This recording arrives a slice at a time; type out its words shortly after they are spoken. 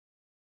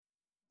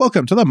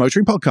Welcome to the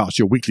Motoring Podcast,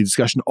 your weekly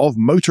discussion of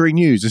motoring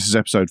news. This is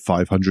episode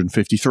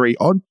 553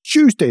 on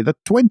Tuesday, the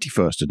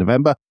 21st of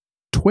November,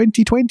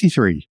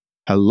 2023.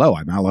 Hello,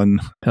 I'm Alan.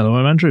 Hello,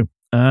 I'm Andrew.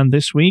 And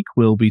this week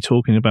we'll be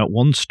talking about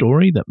one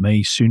story that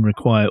may soon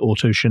require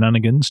Auto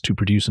Shenanigans to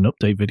produce an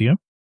update video.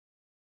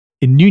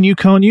 In new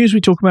car news,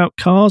 we talk about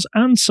cars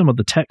and some of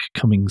the tech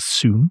coming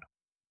soon.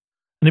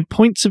 And in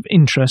points of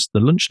interest, the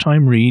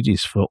lunchtime read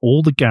is for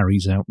all the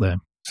Garys out there.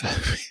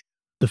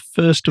 The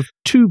first of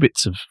two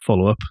bits of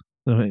follow-up.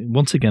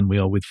 Once again, we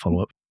are with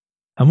follow-up.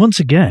 And once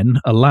again,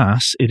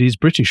 alas, it is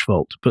British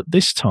fault. But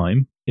this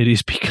time, it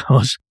is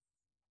because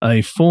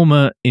a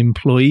former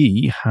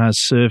employee has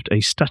served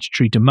a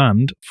statutory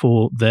demand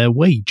for their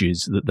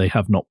wages that they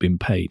have not been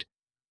paid.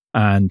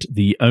 And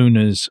the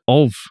owners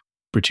of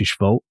British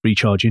Volt,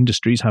 Recharge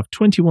Industries, have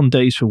 21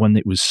 days for when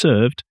it was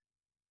served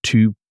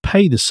to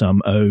pay the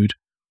sum owed,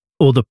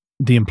 or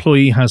the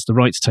employee has the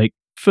right to take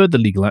further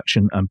legal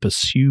action and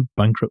pursue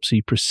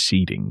bankruptcy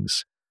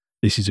proceedings.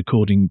 This is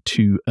according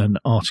to an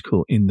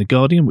article in The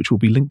Guardian, which will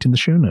be linked in the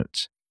show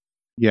notes.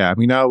 Yeah, I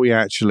mean, are we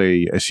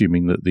actually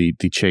assuming that the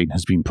chain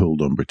has been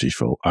pulled on British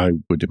Volt? I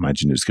would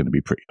imagine it's going to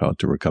be pretty hard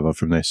to recover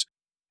from this,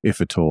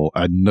 if at all,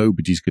 and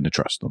nobody's going to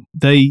trust them.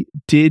 They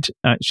did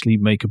actually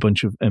make a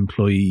bunch of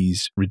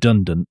employees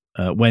redundant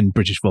when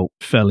British Volt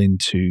fell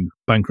into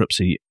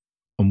bankruptcy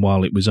and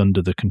while it was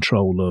under the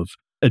control of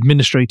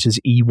administrators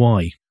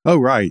EY. Oh,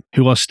 right.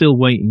 Who are still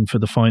waiting for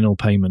the final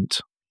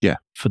payment. Yeah.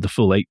 For the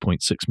full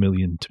 8.6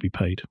 million to be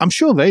paid. I'm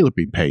sure they'll have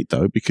been paid,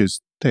 though, because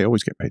they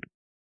always get paid.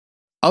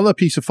 Other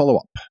piece of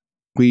follow-up.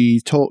 We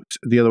talked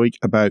the other week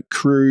about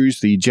Cruise,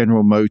 the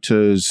General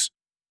Motors,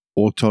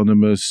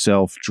 autonomous,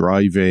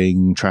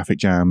 self-driving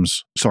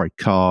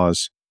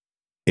cars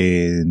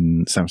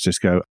in San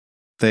Francisco.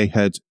 They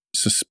had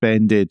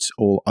suspended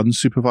all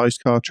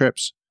unsupervised car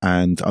trips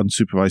and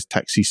unsupervised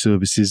taxi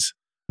services.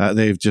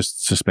 They've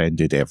just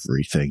suspended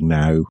everything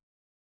now.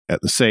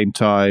 At the same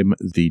time,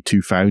 the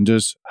two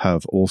founders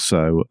have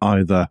also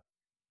either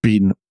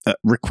been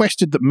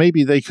requested that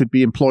maybe they could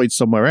be employed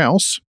somewhere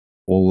else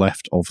or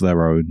left of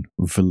their own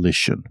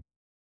volition.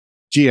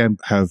 GM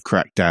have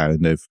cracked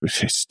down.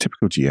 It's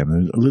typical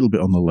GM, a little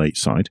bit on the late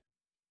side.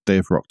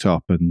 They've rocked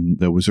up, and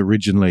there was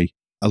originally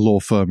a law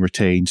firm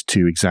retained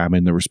to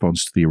examine the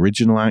response to the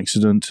original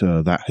accident.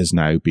 That has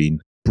now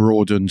been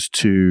broadened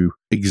to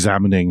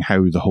examining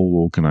how the whole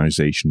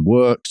organization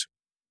worked.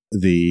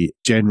 The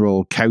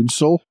General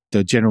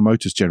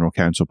Motors General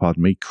Counsel,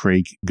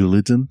 Craig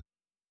Glidden,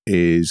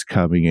 is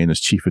coming in as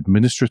Chief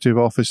Administrative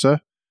Officer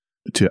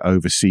to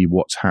oversee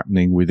what's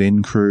happening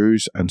within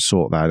Cruise and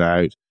sort that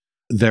out.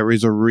 There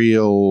is a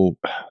real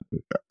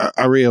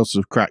sort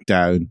of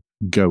crackdown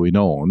going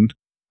on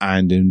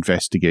and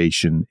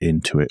investigation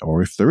into it.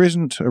 Or if there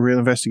isn't a real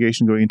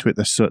investigation going into it,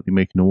 they're certainly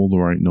making all the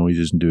right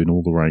noises and doing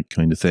all the right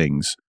kind of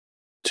things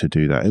to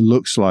do that. It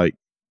looks like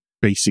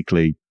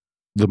basically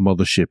the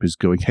mothership is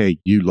going, hey,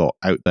 you lot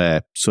out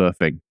there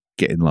surfing,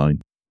 get in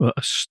line. Well,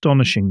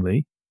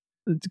 astonishingly,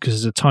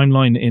 because there's a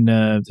timeline in,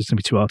 there's going to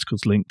be two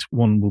articles linked.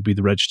 One will be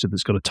the Register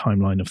that's got a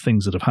timeline of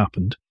things that have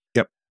happened.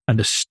 Yep. And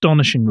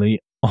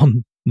astonishingly,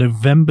 on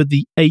November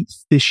the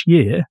 8th this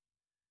year,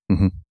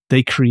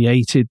 they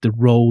created the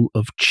role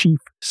of Chief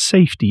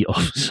Safety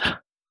Officer.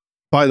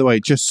 By the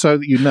way, just so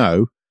that you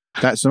know,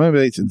 that's November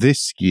 8th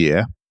this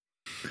year.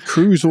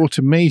 Cruise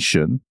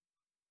Automation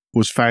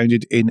was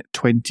founded in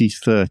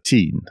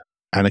 2013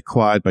 and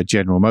acquired by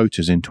General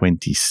Motors in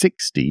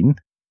 2016.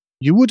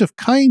 You would have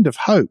kind of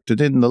hoped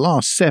that in the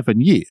last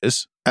 7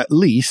 years, at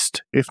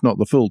least, if not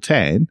the full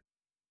 10,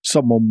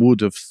 someone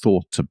would have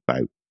thought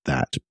about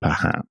that,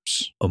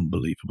 perhaps.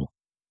 Unbelievable.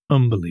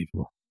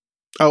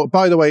 Oh,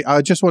 by the way,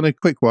 I just want a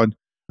quick one.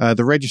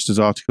 The Register's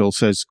article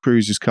says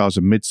Cruise's cars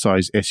are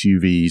mid-size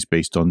SUVs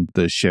based on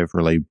the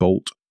Chevrolet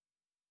Bolt.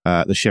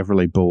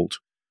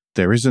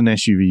 There is an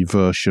SUV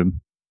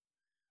version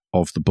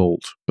of the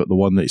Bolt, but the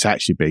one that it's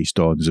actually based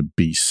on is a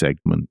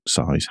B-segment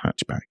size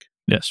hatchback.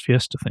 Yes,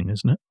 Fiesta thing,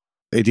 isn't it?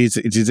 It is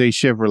a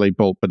Chevrolet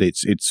Bolt, but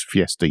it's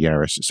Fiesta,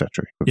 Yaris,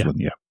 etc.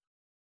 Yeah.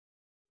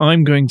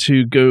 I'm going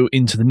to go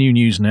into the new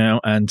news now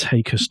and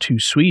take us to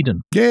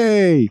Sweden.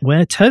 Yay!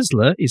 Where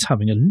Tesla is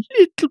having a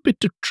little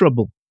bit of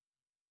trouble.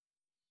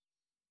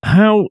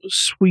 How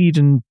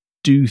Sweden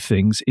do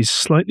things is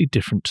slightly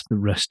different to the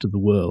rest of the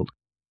world.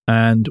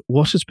 And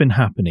what has been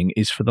happening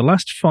is for the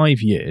last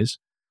 5 years,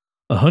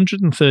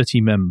 130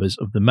 members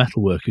of the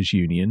Metalworkers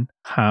Union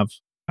have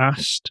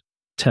asked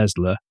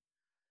Tesla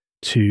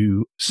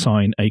to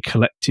sign a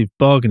collective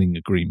bargaining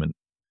agreement,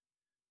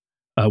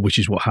 which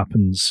is what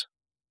happens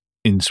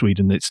in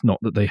Sweden. It's not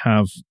that they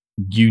have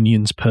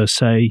unions per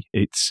se.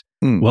 It's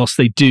whilst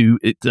they do,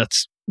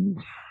 that's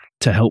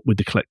to help with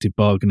the collective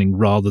bargaining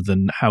rather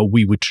than how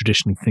we would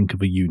traditionally think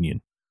of a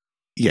union.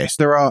 Yes,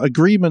 there are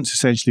agreements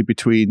essentially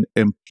between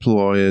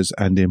employers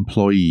and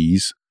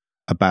employees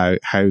about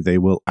how they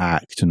will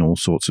act and all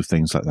sorts of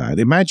things like that.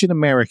 Imagine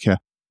America,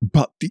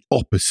 but the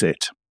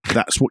opposite.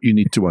 That's what you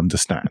need to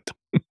understand.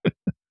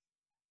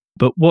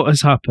 But what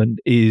has happened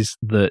is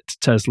that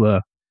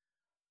Tesla,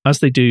 as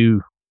they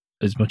do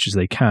as much as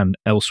they can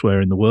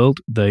elsewhere in the world.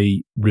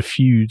 They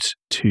refuse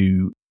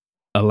to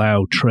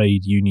allow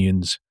trade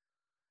unions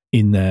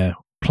in their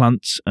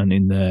plants and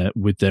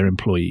with their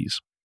employees.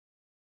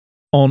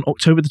 On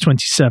October the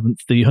 27th,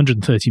 the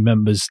 130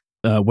 members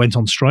went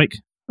on strike,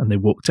 and they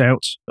walked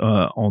out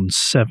on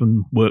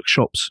 7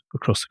 workshops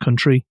across the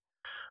country.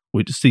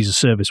 These are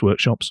service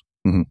workshops.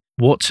 Mm-hmm.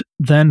 What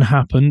then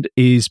happened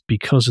is,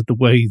 because of the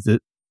way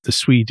that the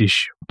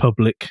Swedish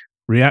public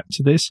react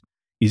to this,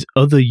 is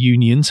other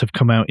unions have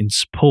come out in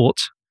support.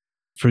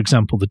 For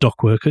example, the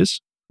dock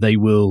workers, they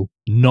will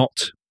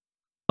not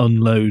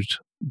unload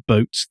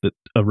boats that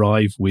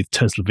arrive with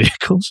Tesla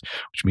vehicles,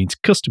 which means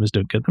customers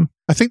don't get them.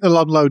 I think they'll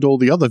unload all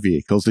the other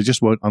vehicles. They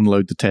just won't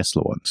unload the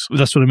Tesla ones.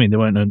 That's what I mean. They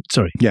won't.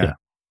 Sorry. Yeah.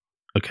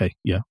 Okay.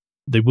 Yeah.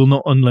 They will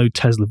not unload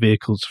Tesla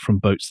vehicles from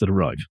boats that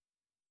arrive.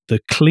 The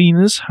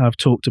cleaners have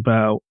talked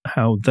about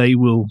how they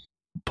will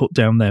put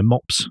down their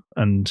mops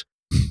and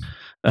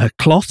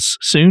cloths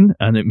soon,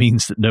 and it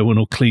means that no one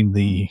will clean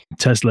the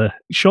Tesla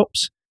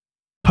shops.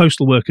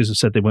 Postal workers have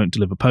said they won't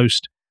deliver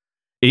post.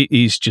 It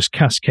is just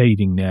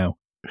cascading now.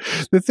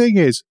 The thing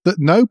is that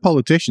no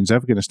politician's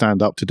ever going to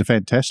stand up to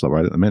defend Tesla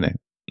right at the minute.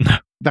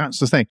 That's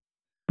the thing.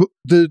 But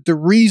the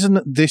reason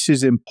that this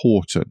is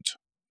important,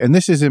 and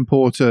this is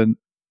important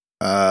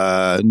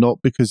not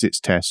because it's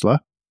Tesla,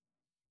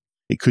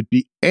 it could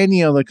be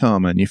any other car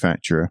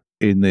manufacturer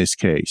in this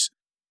case.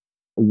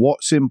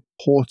 What's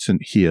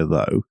important here,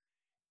 though,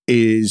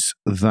 is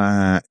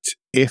that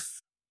if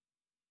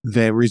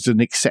there is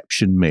an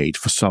exception made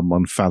for some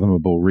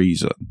unfathomable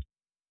reason,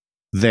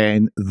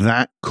 then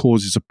that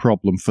causes a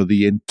problem for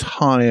the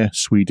entire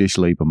Swedish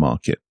labour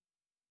market.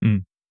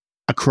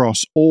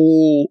 Across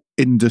all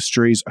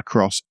industries,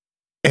 across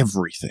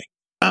everything.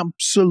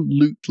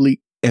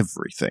 Absolutely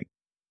everything.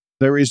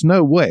 There is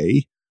no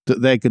way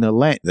that they're going to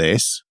let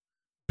this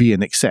be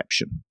an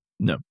exception.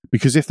 No.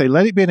 Because if they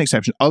let it be an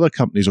exception, other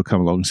companies will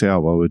come along and say, oh,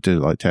 well, we're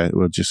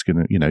just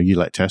going to, you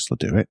let Tesla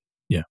do it.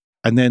 Yeah.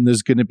 And then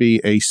there's going to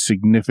be a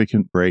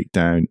significant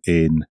breakdown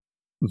in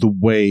the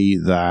way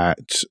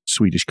that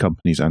Swedish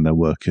companies and their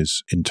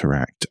workers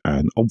interact.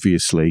 And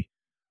obviously,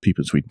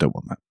 people in Sweden don't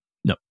want that.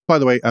 No. By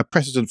the way, a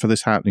precedent for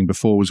this happening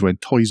before was when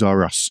Toys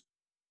R Us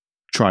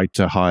tried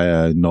to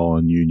hire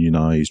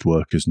non-unionized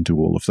workers and do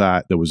all of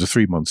that. There was a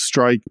 3-month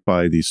strike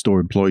by the store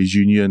employees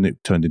union.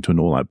 It turned into an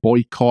all-out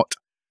boycott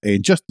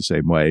in just the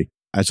same way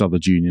as other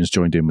unions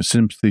joined in with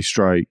sympathy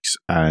strikes.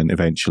 And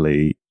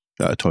eventually,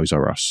 Toys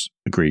R Us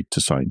agreed to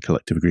sign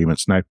collective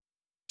agreements. Now,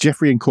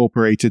 Jeffrey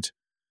Incorporated,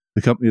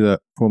 the company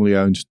that formerly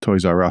owned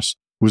Toys R Us,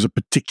 was a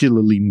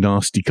particularly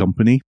nasty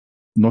company,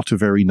 not a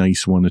very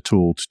nice one at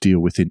all to deal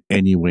with in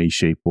any way,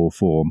 shape, or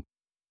form.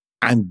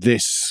 And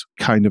this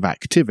kind of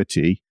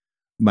activity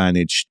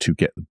managed to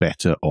get the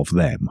better of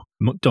them.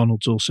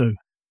 McDonald's also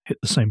hit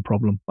the same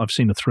problem. I've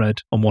seen a thread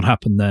on what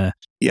happened there.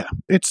 Yeah,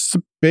 it's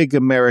the big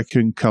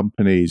American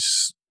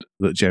companies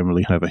that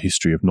generally have a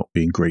history of not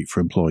being great for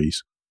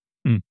employees.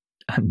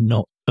 And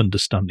not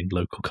understanding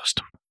local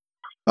custom.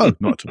 Oh,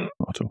 not at all.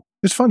 Not at all.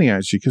 It's funny,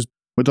 actually, because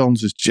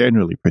McDonald's is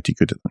generally pretty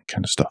good at that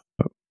kind of stuff.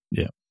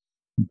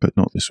 But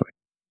not this way.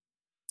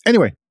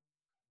 Anyway,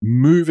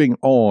 moving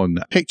on.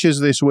 Pictures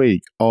this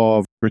week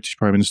of British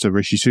Prime Minister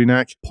Rishi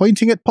Sunak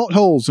pointing at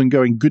potholes and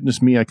going,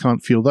 goodness me, I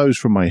can't feel those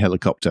from my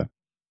helicopter.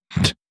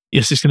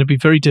 Yes, it's going to be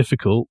very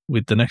difficult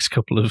with the next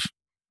couple of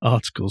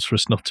articles for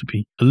us not to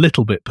be a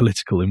little bit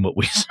political in what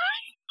we say.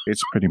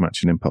 It's pretty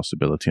much an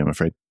impossibility, I'm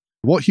afraid.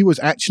 What he was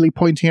actually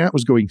pointing at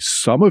was going,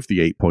 some of the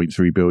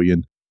 £8.3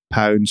 billion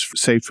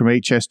saved from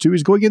HS2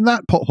 is going in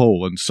that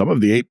pothole, and some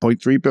of the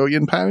 £8.3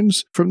 billion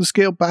from the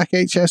scaled back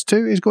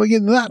HS2 is going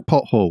in that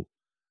pothole.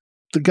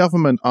 The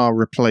government are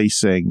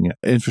replacing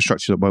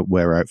infrastructure that won't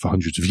wear out for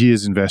hundreds of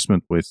years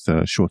investment with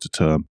shorter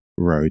term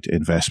road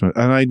investment.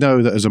 And I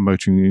know that as a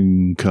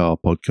motoring car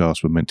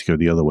podcast, we're meant to go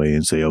the other way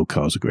and say, oh,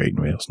 cars are great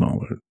and rails not.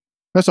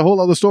 That's a whole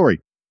other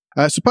story.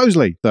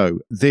 Supposedly, though,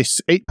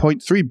 this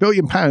 £8.3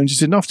 billion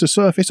is enough to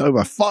surface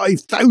over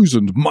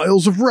 5,000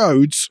 miles of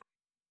roads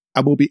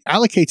and will be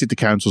allocated to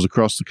councils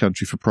across the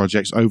country for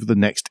projects over the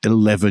next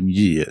 11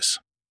 years.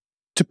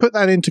 To put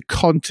that into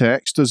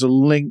context, there's a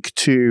link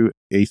to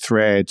a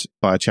thread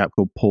by a chap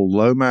called Paul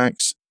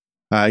Lomax.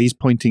 He's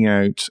pointing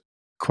out,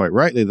 quite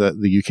rightly,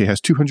 that the UK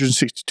has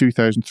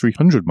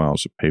 262,300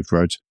 miles of paved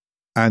roads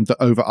and that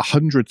over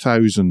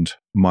 100,000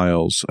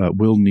 miles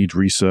will need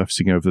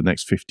resurfacing over the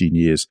next 15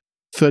 years,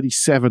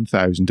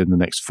 37,000 in the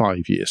next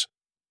 5 years.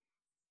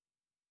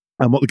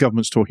 And what the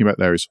government's talking about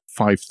there is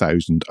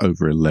 5,000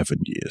 over 11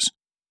 years,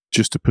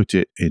 just to put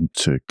it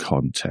into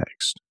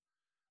context.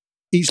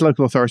 Each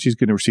local authority is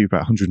going to receive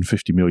about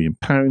 £150 million,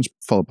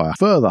 followed by a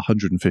further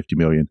 £150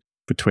 million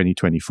for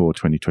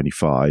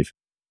 2024-2025.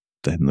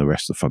 Then the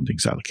rest of the funding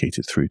is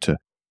allocated through to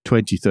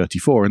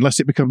 2034, unless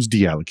it becomes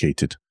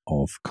deallocated,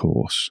 of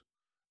course.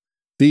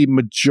 The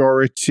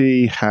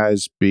majority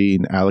has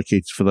been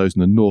allocated for those in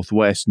the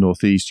Northwest,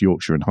 Northeast,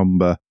 Yorkshire and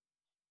Humber.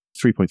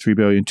 3.3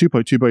 billion,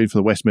 2.2 billion for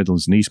the West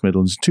Midlands and East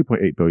Midlands,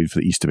 2.8 billion for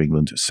the East of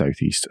England,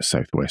 South East,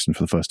 South West, and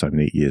for the first time in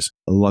 8 years,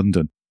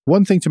 London.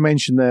 One thing to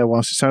mention there,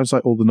 whilst it sounds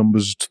like all the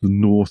numbers to the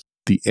north,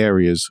 the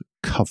areas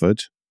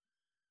covered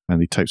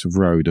and the types of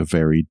road are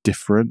very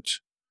different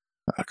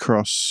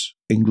across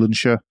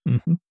Englandshire.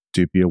 Mm-hmm.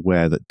 Do be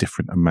aware that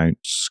different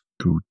amounts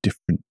go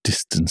different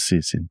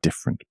distances in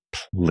different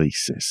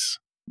places.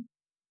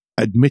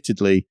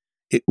 Admittedly,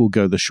 it will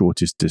go the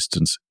shortest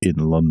distance in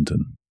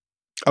London.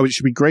 Oh, it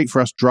should be great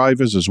for us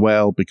drivers as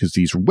well, because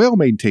these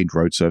well-maintained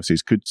road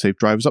surfaces could save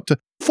drivers up to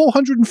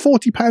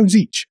 £440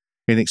 each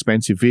in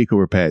expensive vehicle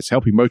repairs,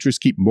 helping motorists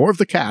keep more of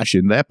the cash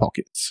in their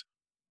pockets.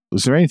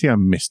 Was there anything I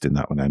missed in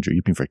that one, Andrew?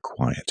 You've been very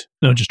quiet.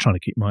 No, I'm just trying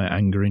to keep my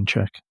anger in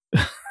check.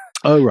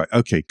 Oh, right.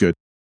 Okay, good.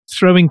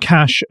 Throwing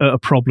cash at a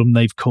problem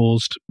they've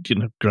caused,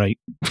 great.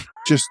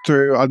 Just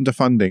through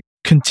underfunding.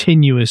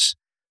 Continuous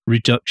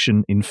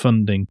reduction in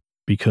funding,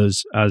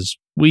 because as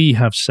we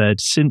have said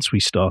since we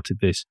started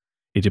this,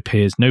 it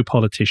appears no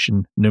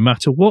politician, no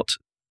matter what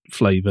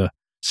flavour,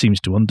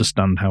 seems to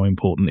understand how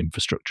important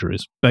infrastructure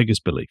is. Beggars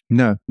belief.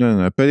 No.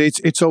 But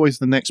it's always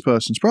the next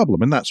person's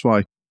problem. And that's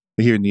why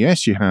here in the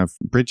US you have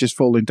bridges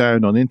falling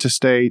down on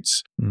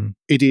interstates.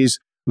 It is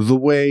the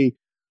way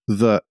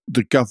that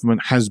the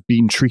government has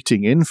been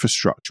treating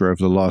infrastructure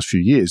over the last few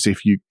years.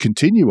 If you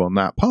continue on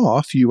that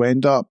path, you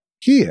end up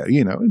here.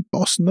 In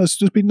Boston, there's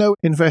been no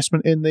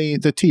investment in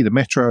the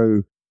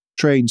metro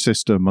train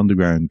system,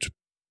 underground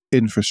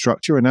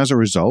infrastructure, and as a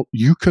result,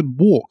 you can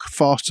walk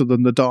faster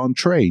than the darn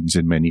trains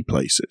in many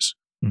places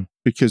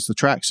because the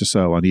tracks are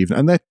so uneven,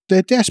 and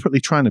they're desperately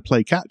trying to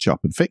play catch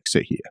up and fix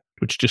it here,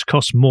 which just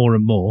costs more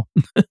and more.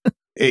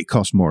 It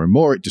costs more and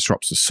more. It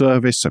disrupts the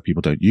service, so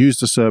people don't use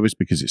the service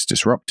because it's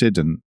disrupted,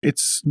 and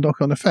it's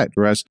knock-on effect.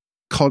 Whereas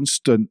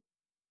constant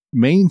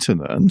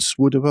maintenance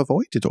would have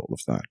avoided all of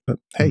that. But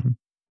hey,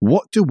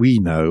 what do we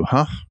know,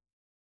 huh?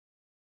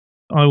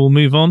 I will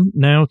move on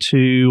now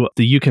to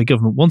the UK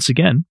government once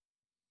again,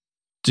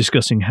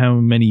 discussing how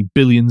many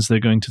billions they're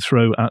going to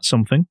throw at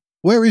something.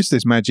 Where is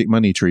this magic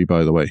money tree,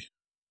 by the way?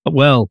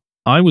 Well,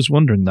 I was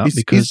wondering that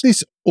because... Is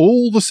this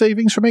all the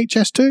savings from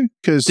HS2?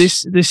 Because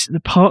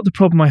the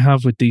problem I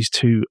have with these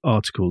two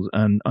articles,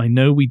 and I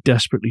know we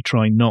desperately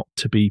try not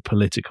to be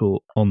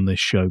political on this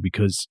show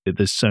because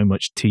there's so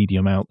much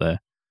tedium out there.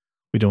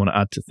 We don't want to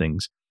add to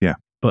things. Yeah.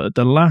 But at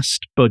the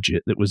last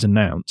budget that was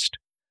announced,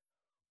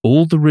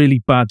 all the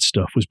really bad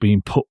stuff was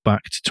being put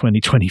back to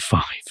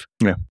 2025.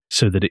 Yeah.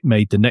 So that it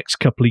made the next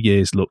couple of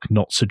years look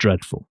not so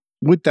dreadful.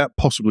 Would that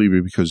possibly be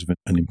because of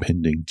an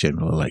impending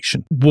general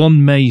election?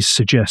 One may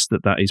suggest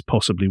that is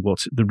possibly what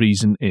the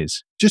reason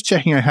is. Just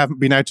checking, I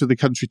haven't been out of the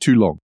country too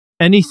long.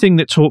 Anything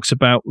that talks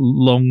about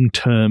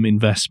long-term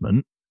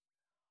investment,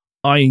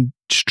 I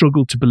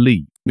struggle to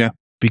believe. Yeah.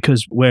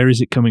 Because where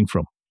is it coming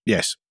from?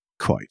 Yes,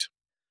 quite.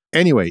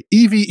 Anyway,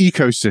 EV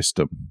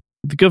ecosystem.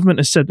 The government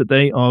has said that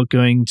they are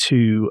going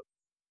to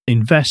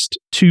invest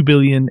 $2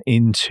 billion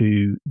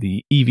into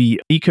the EV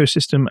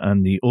ecosystem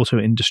and the auto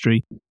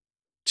industry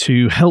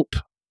to help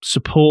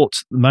support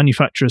the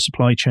manufacturer,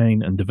 supply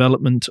chain, and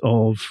development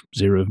of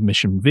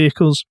zero-emission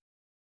vehicles.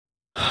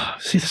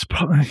 See, this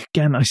problem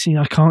again.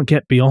 I can't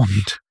get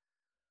beyond.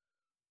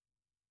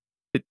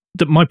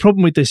 My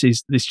problem with this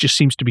is this just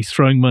seems to be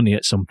throwing money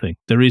at something.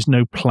 There is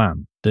no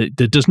plan. There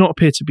does not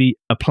appear to be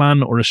a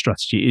plan or a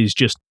strategy. It is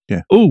just,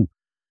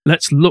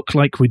 let's look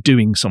like we're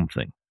doing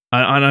something.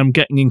 And I'm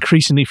getting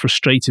increasingly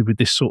frustrated with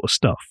this sort of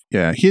stuff.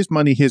 Yeah, here's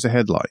money, here's a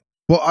headline.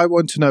 What I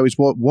want to know is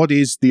what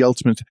is the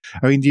ultimate...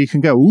 I mean, you can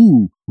go,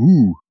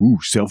 ooh,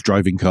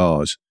 self-driving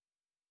cars.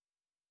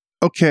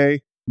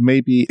 Okay,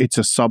 maybe it's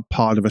a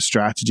sub-part of a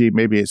strategy.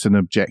 Maybe it's an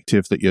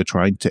objective that you're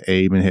trying to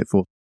aim and hit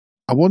for.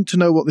 I want to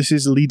know what this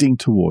is leading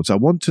towards. I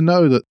want to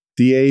know that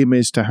the aim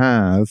is to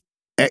have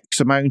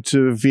X amount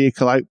of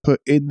vehicle output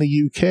in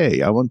the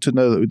UK. I want to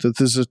know that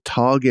there's a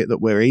target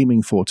that we're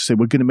aiming for to say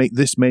we're going to make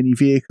this many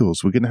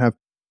vehicles. We're going to have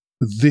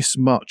this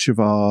much of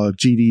our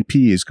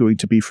GDP is going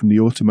to be from the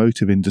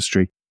automotive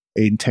industry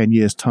in 10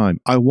 years' time.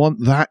 I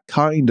want that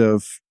kind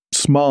of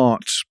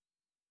smart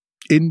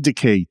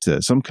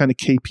indicator, some kind of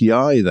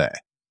KPI there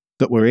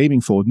that we're aiming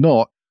for,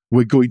 not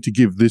we're going to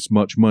give this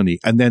much money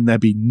and then there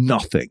be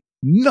nothing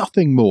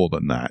more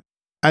than that.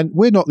 And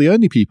we're not the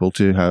only people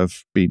to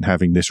have been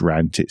having this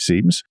rant, it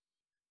seems.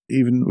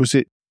 Even,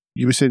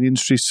 you were saying the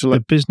industry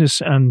select... The Business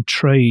and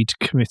Trade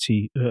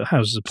Committee,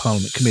 Houses of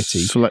Parliament Committee.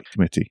 Select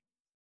Committee.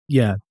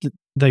 Yeah,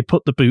 they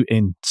put the boot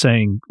in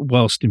saying,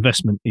 whilst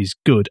investment is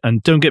good,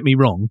 and don't get me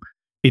wrong,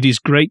 it is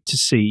great to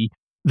see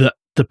that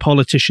the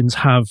politicians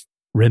have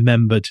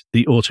remembered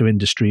the auto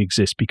industry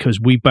exists, because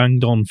we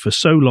banged on for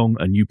so long,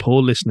 and you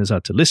poor listeners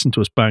had to listen to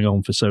us bang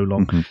on for so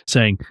long,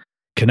 saying,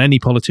 can any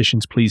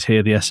politicians please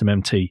hear the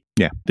SMMT?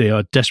 Yeah. They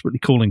are desperately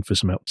calling for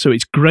some help. So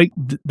it's great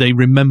that they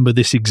remember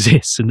this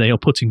exists and they are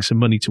putting some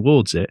money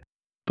towards it.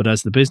 But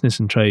as the Business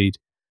and Trade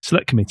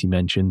Select Committee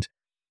mentioned,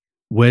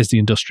 where's the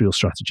industrial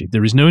strategy?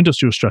 There is no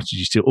industrial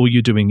strategy. So all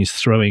you're doing is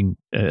throwing,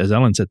 as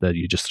Alan said there,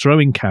 you're just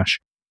throwing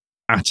cash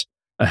at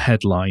a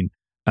headline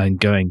and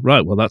going,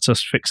 right, well, that's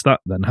us fixed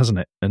that then, hasn't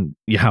it? And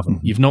you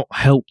haven't. You've not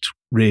helped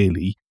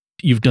really.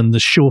 You've done the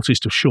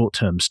shortest of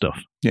short-term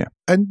stuff. Yeah.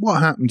 And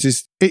what happens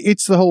is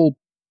it's the whole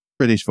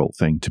British Volt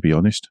thing, to be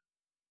honest.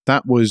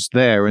 That was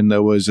there, and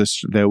there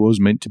was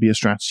meant to be a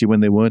strategy when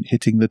they weren't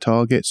hitting the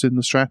targets in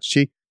the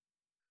strategy.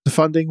 The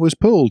funding was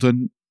pulled,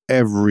 and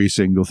every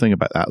single thing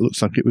about that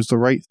looks like it was the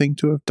right thing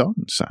to have done,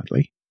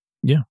 sadly.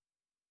 Yeah.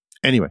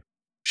 Anyway,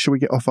 shall we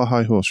get off our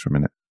high horse for a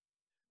minute?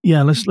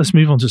 Yeah, let's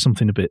move on to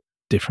something a bit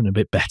different, a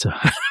bit better.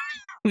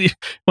 Why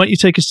don't you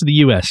take us to the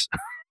US?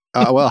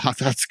 Well,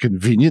 that's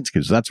convenient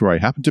because that's where I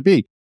happen to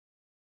be.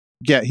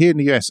 Yeah, here in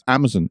the US,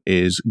 Amazon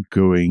is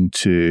going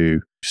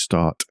to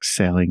start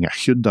selling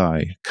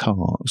Hyundai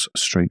cars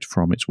straight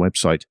from its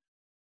website.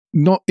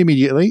 Not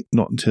immediately,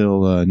 not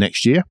until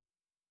next year.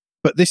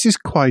 But this is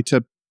quite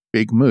a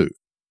big move.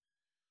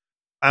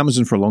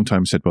 Amazon for a long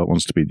time said, well, it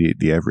wants to be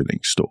the everything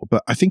store.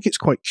 But I think it's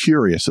quite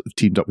curious that they've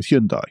teamed up with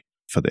Hyundai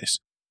for this.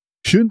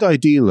 Hyundai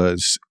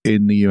dealers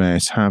in the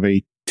US have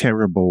a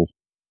terrible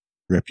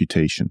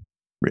reputation,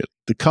 really.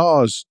 The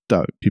cars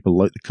don't. People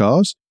like the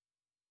cars.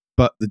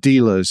 But the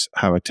dealers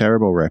have a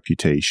terrible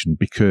reputation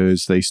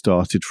because they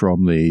started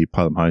from the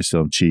pile them high,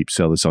 sell them cheap,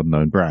 sell this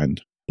unknown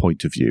brand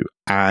point of view.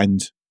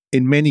 And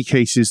in many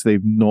cases,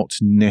 they've not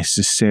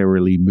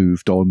necessarily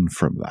moved on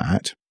from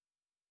that.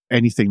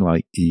 Anything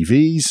like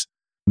EVs,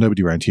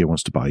 nobody around here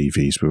wants to buy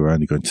EVs. We were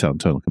only going to sell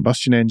internal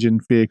combustion engine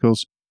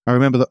vehicles. I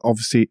remember that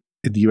obviously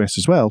in the US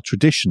as well,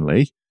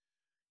 traditionally,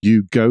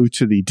 you go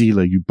to the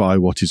dealer, you buy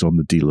what is on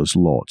the dealer's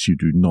lot. You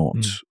do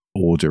not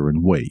order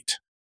and wait.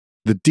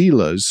 The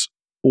dealers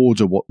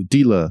order what the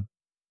dealer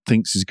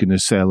thinks is going to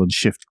sell and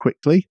shift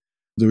quickly.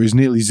 There is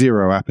nearly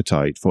zero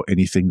appetite for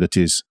anything that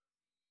is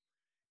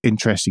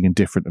interesting and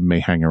different and may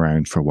hang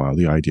around for a while.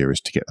 The idea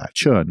is to get that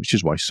churn, which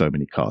is why so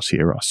many cars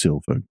here are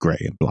silver, grey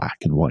and black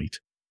and white,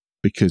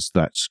 because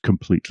that's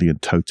completely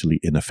and totally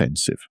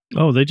inoffensive.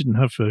 Oh, they didn't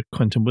have a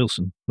Quentin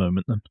Wilson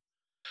moment then?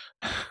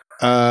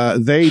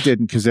 They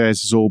didn't, because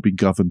theirs has all been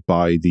governed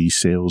by the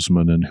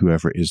salesman and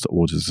whoever it is that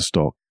orders the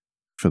stock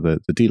for the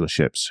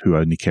dealerships, who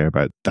only care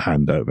about the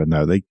handover.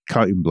 No, they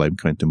can't even blame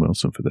Quentin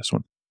Wilson for this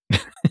one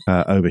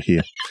over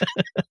here.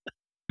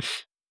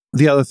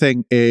 The other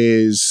thing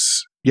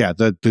is,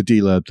 the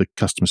dealer, the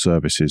customer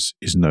service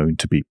is known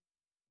to be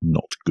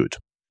not good.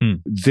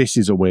 This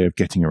is a way of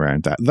getting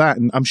around that.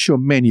 And I'm sure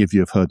many of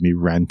you have heard me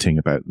ranting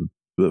about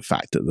the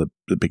fact that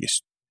the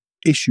biggest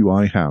issue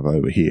I have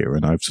over here,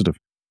 and I've sort of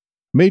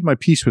made my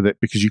peace with it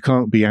because you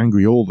can't be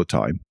angry all the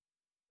time,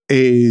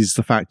 is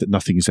the fact that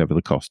nothing is ever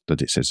the cost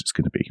that it says it's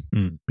going to be.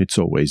 It's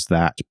always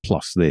that,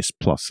 plus this,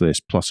 plus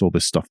all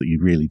this stuff that you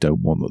really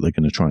don't want that they're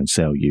going to try and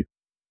sell you,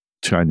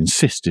 try and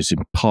insist is in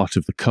part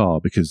of the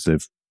car because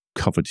they've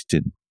covered it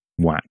in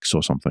wax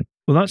or something.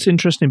 Well, that's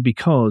interesting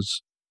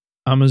because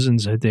Amazon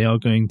said they are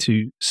going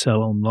to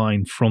sell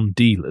online from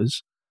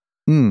dealers.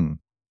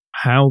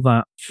 How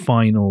that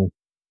final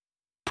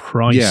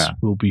price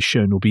will be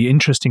shown will be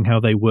interesting, how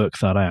they work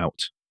that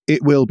out.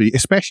 It will be,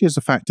 especially as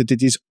the fact that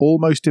it is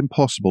almost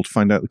impossible to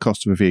find out the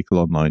cost of a vehicle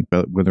online,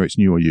 whether it's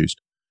new or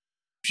used.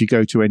 If you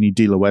go to any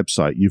dealer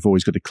website, you've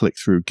always got to click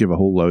through, give a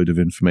whole load of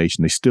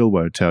information. They still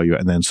won't tell you,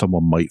 and then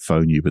someone might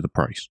phone you with a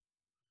price,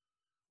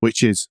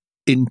 which is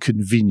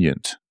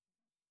inconvenient.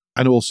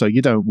 And also,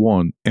 you don't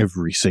want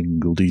every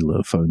single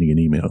dealer phoning and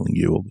emailing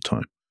you all the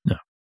time. No.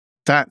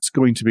 That's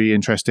going to be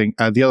interesting.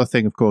 The other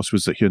thing, of course,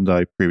 was that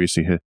Hyundai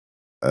previously had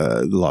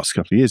the last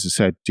couple of years has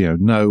said,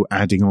 no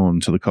adding on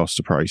to the cost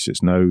of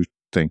prices, no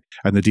thing.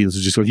 And the dealers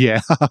have just gone,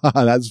 yeah,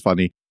 that's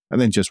funny. And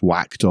then just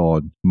whacked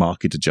on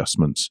market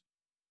adjustments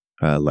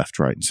left,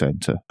 right and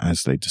centre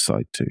as they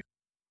decide to.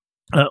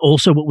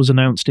 Also, what was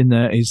announced in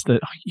there is that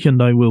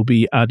Hyundai will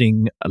be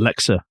adding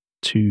Alexa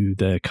to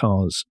their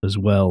cars as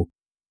well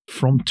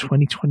from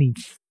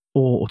 2024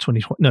 or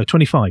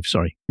 25,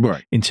 sorry.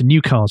 Right. Into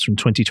new cars from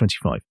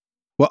 2025.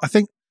 Well, I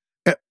think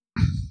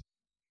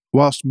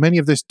whilst many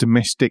of this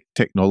domestic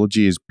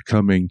technology is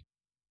becoming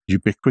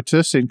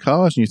ubiquitous in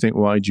cars, and you think,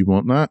 why do you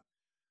want that?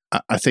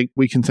 I think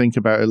we can think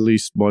about at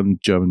least one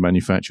German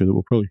manufacturer that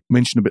we'll probably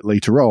mention a bit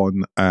later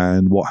on,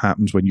 and what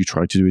happens when you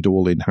try to do it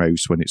all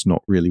in-house when it's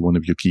not really one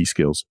of your key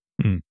skills.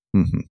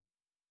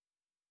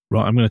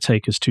 Right, I'm going to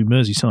take us to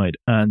Merseyside,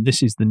 and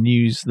this is the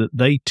news that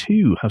they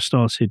too have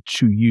started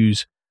to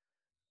use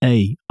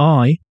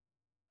AI,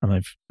 and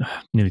I've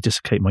nearly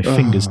dislocated my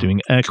fingers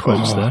doing air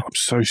quotes there. I'm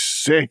so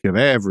sick of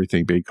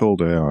everything being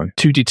called AI.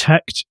 To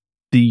detect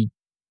the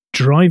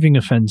driving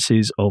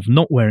offences of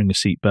not wearing a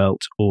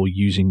seatbelt or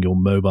using your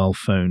mobile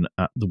phone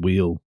at the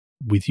wheel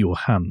with your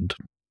hand.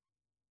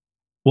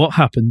 What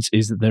happens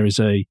is that there is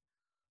a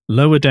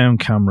lower down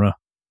camera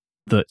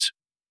that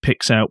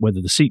picks out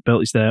whether the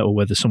seatbelt is there or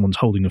whether someone's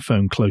holding a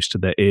phone close to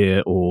their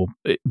ear or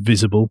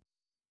visible.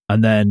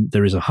 And then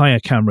there is a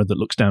higher camera that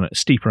looks down at a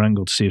steeper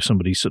angle to see if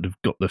somebody's sort of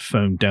got their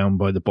phone down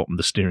by the bottom of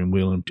the steering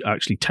wheel and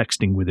actually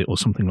texting with it or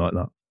something like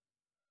that.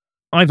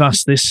 I've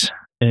asked this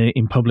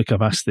in public,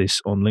 I've asked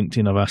this on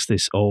LinkedIn, I've asked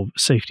this of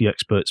safety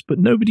experts, but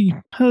nobody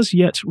has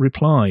yet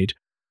replied.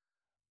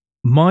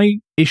 My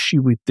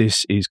issue with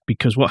this is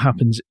because what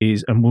happens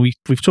is, and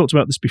we've talked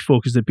about this before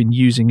because they've been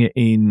using it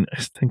in,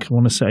 I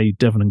want to say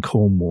Devon and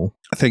Cornwall.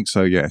 I think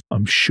so, yeah.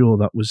 I'm sure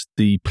that was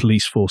the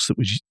police force that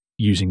was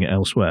using it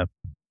elsewhere,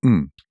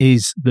 Mm.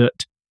 is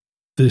that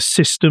the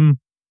system,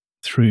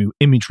 through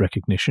image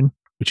recognition,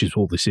 which is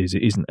all this is,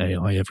 it isn't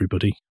AI,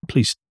 everybody.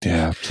 Please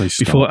Please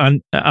before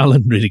stop.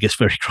 Alan really gets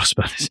very cross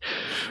about this.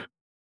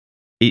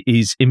 It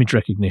is image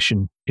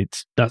recognition.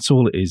 That's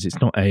all it is.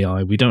 It's not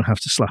AI. We don't have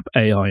to slap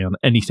AI on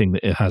anything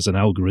that it has an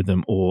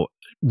algorithm or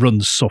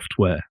runs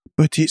software.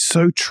 But it's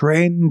so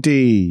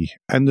trendy.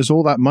 And there's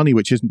all that money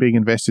which isn't being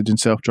invested in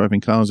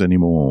self-driving cars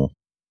anymore.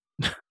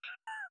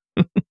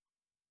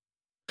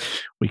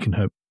 We can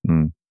hope.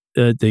 Mm.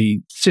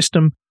 The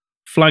system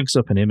flags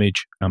up an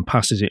image and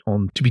passes it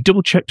on to be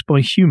double-checked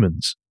by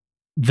humans,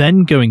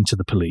 then going to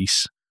the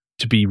police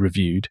to be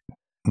reviewed,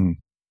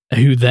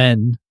 who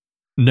then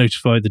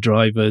notify the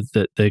driver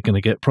that they're going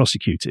to get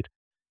prosecuted.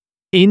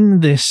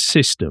 In this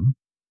system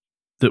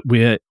that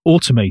we're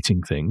automating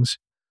things,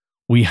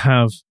 we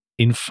have,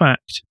 in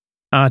fact,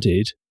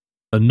 added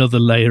another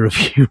layer of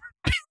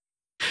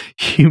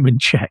human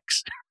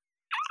checks.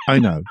 I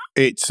know.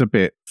 It's a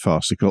bit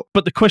farcical.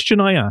 But the question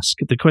I've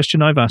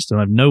asked,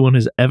 and no one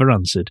has ever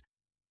answered,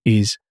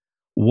 is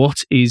what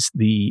is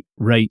the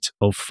rate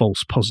of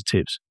false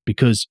positives?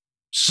 Because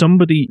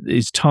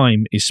somebody's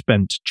time is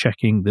spent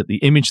checking that the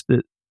image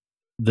that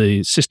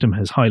the system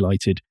has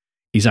highlighted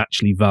is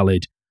actually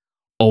valid,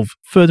 of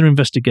further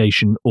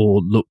investigation, or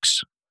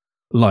looks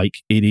like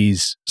it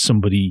is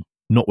somebody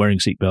not wearing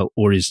a seatbelt,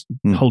 or is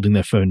holding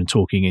their phone and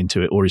talking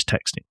into it, or is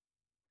texting.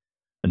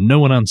 And no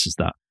one answers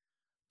that,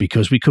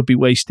 because we could be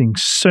wasting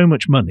so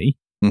much money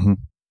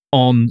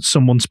on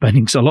someone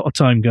spending a lot of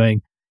time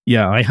going,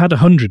 yeah, I had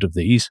 100 of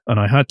these and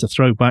I had to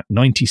throw back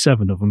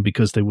 97 of them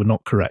because they were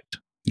not correct.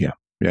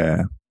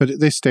 Yeah. But at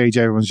this stage,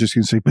 everyone's just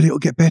going to say, but it'll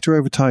get better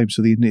over time.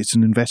 So it's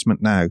an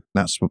investment now.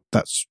 That's what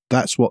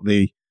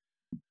the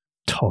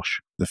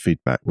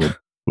feedback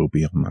will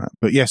be on that.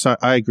 But yes,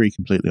 I agree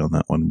completely on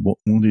that one. What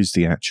is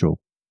the actual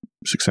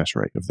success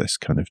rate of this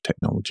kind of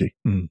technology,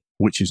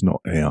 which is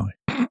not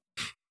AI?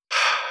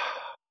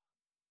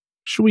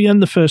 Shall we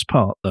end the first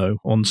part, though,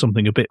 on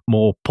something a bit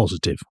more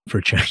positive for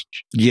a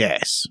change?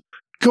 Yes.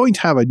 Going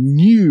to have a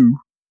new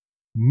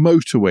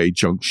motorway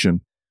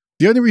junction.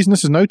 The only reason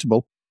this is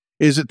notable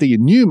is that the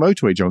new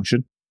motorway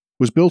junction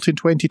was built in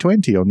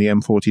 2020 on the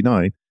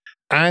M49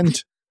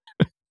 and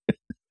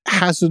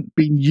hasn't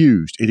been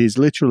used. It is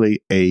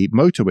literally a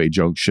motorway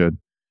junction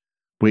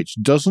which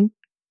doesn't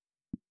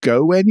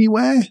go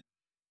anywhere.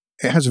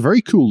 It has a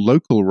very cool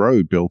local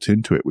road built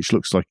into it, which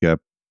looks like a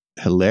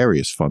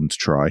hilarious fun to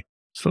try.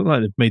 It's not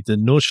like they've made the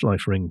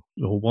Nordschleife ring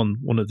or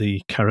one of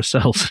the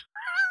carousels.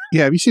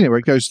 Yeah, have you seen it where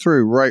it goes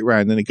through right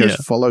round, then it goes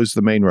follows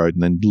the main road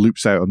and then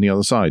loops out on the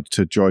other side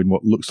to join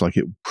what looks like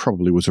it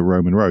probably was a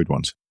Roman road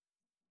once?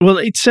 Well,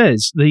 it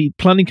says the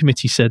planning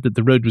committee said that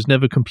the road was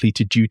never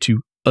completed due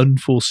to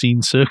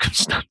unforeseen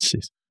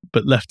circumstances,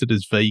 but left it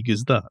as vague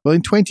as that. Well,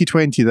 in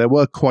 2020, there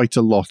were quite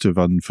a lot of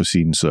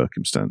unforeseen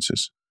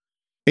circumstances.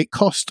 It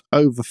cost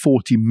over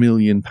 £40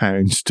 million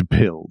to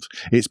build.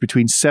 It's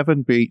between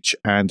Severn Beach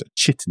and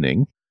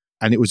Chittenden,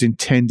 and it was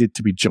intended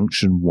to be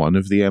junction 1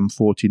 of the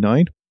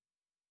M49.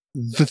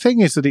 The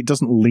thing is that it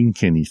doesn't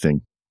link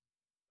anything.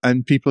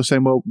 And people are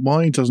saying, well,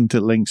 why doesn't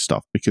it link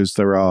stuff? Because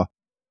there are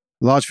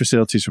large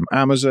facilities from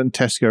Amazon,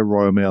 Tesco,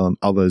 Royal Mail, and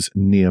others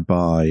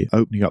nearby.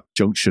 Opening up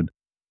junction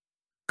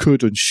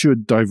could and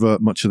should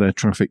divert much of their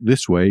traffic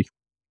this way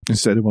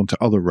instead of onto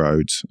other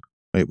roads.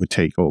 It would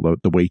take all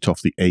the weight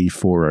off the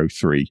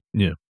A403.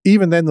 Yeah.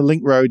 Even then, the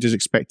link road is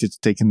expected to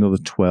take another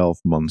 12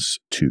 months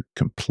to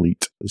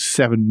complete.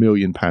 £7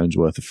 million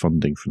worth of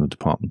funding from the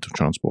Department of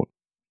Transport.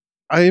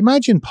 I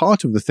imagine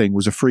part of the thing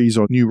was a freeze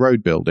on new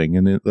road building,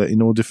 and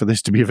in order for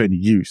this to be of any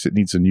use, it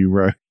needs a new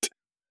road.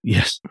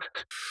 Yes.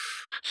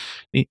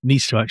 It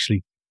needs to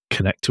actually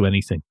connect to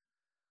anything.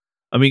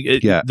 I mean,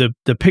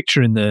 the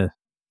picture on the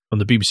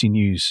BBC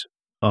News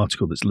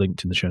article that's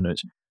linked in the show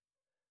notes,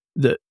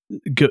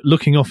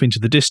 looking off into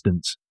the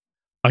distance,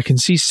 I can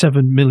see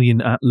 7 million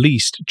at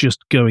least just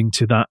going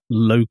to that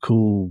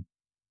local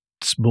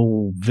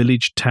small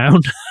village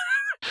town.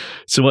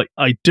 So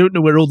I don't know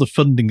where all the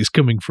funding is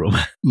coming from.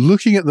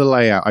 Looking at the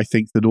layout, I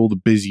think that all the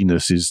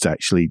busyness is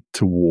actually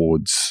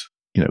towards,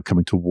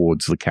 coming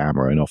towards the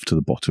camera and off to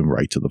the bottom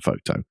right of the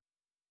photo.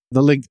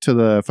 The link to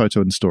the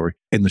photo and story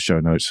in the show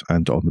notes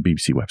and on the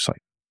BBC website.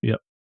 Yep.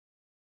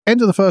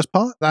 End of the first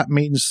part. That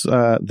means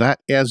that,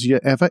 as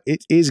ever,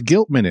 it is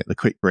Guilt Minute, the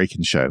quick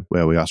break-in show,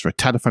 where we ask for a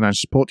tad of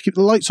financial support to keep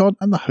the lights on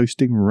and the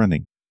hosting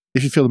running.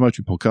 If you feel the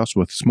Motoring Podcast is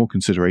worth a small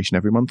consideration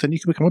every month, then you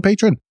can become a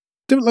patron.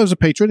 Different levels of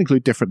patron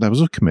include different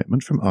levels of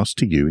commitment from us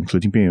to you,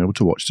 including being able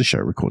to watch the show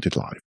recorded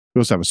live. We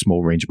also have a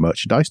small range of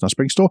merchandise in our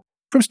spring store,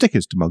 from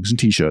stickers to mugs and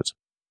t-shirts.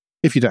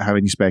 If you don't have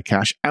any spare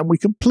cash, and we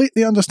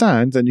completely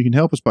understand, then you can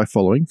help us by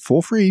following,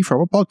 for free,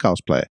 from a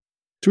podcast player,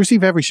 to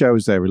receive every show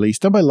as they're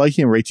released, and by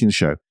liking and rating the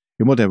show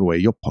in whatever way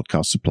your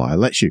podcast supplier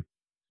lets you.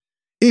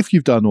 If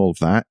you've done all of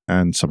that,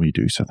 and some of you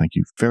do, so thank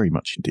you very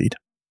much indeed,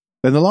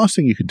 then the last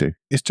thing you can do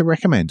is to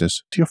recommend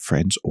us to your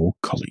friends or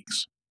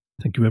colleagues.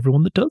 Thank you,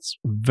 everyone that does.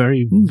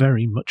 Very,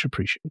 very much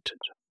appreciated.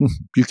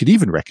 You could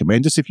even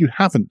recommend us if you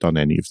haven't done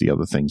any of the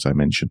other things I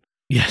mentioned.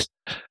 Yes.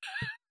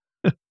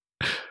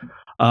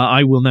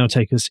 I will now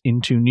take us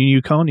into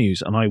new car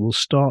news, and I will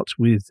start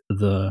with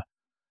the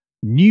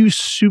new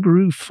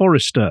Subaru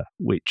Forester,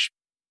 which,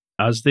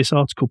 as this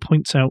article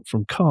points out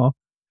from Car,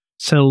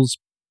 sells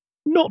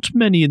not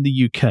many in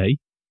the UK,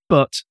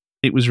 but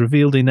it was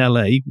revealed in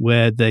LA,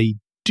 where they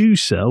do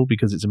sell,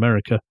 because it's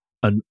America,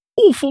 an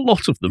awful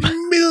lot of them.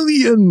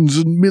 Millions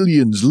and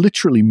millions,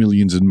 literally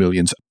millions and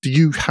millions.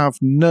 You have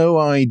no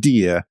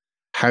idea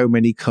how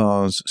many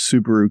cars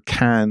Subaru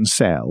can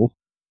sell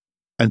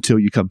until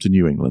you come to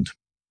New England.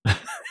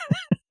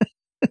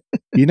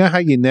 You know how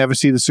you never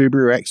see the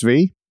Subaru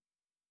XV?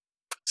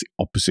 It's the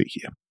opposite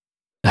here.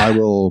 I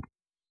will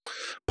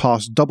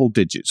pass double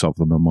digits of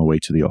them on my way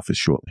to the office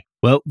shortly.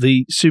 Well,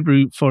 the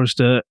Subaru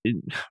Forester, it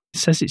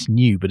says it's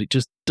new, but it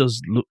just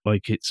does look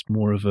like it's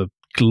more of a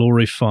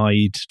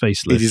glorified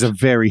facelift. It is a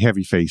very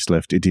heavy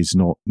facelift. It is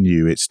not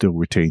new. It still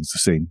retains the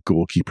same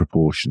gawky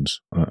proportions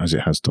as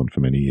it has done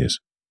for many years.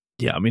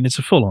 Yeah, I mean, it's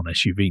a full-on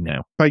SUV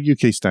now. By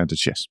UK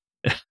standards, yes.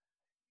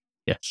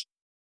 Yes.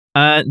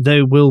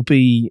 There will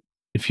be,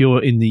 if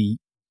you're in the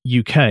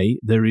UK,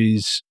 there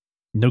is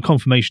no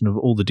confirmation of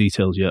all the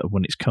details yet of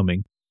when it's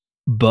coming,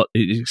 but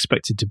it is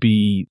expected to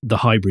be the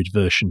hybrid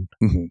version,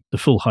 the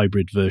full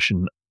hybrid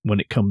version when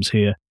it comes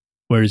here.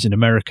 Whereas in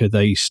America,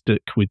 they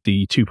stick with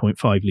the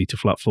 2.5-litre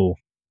flat-4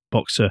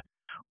 Boxer,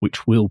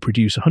 which will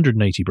produce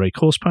 180 brake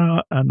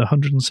horsepower and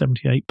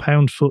 178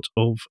 pound-foot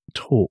of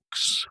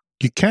torques.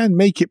 You can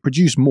make it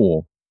produce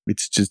more.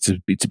 It's just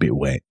it's a bit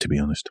wet, to be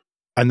honest.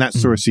 And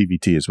that's through a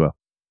CVT as well.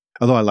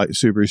 Although I like the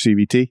Subaru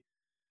CVT,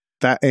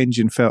 that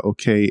engine felt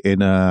okay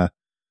in a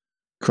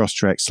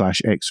Crosstrek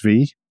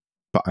 /XV,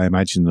 but I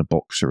imagine the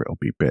Boxer it'll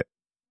be a bit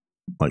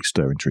like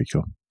stir and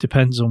treacle.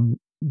 Depends on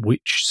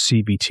which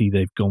CVT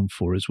they've gone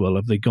for as well.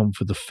 Have they gone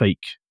for the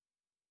fake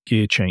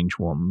gear change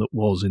one that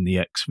was in the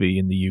XV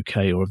in the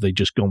UK, or have they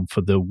just gone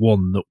for the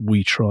one that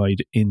we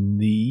tried in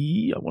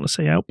the, I want to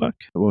say, Outback?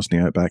 It wasn't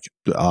the Outback.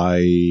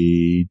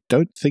 I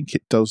don't think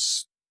it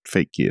does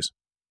fake gears.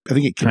 I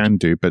think it can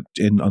do, but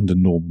under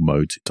normal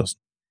modes it doesn't.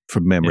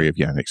 From memory of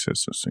Yannick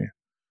says this. Yeah.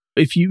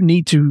 If you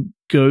need to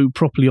go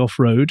properly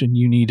off-road and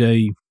you need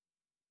a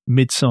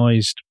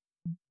mid-sized,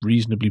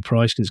 reasonably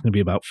priced, it's going to be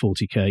about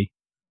 40k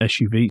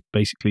SUV,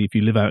 basically, if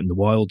you live out in the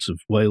wilds of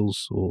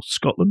Wales or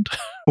Scotland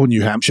or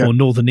New Hampshire or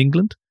Northern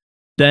England,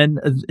 then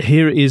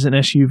here is an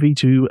SUV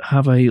to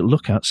have a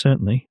look at,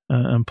 certainly,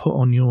 and put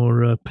on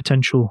your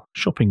potential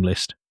shopping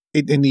list.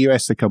 In the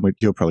US, they come with,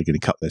 you're probably going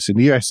to cut this. In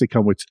the US, they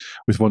come with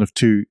one of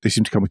two, they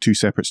seem to come with two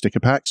separate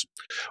sticker packs,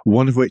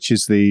 one of which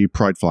is the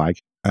Pride flag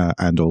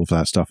and all of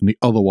that stuff, and the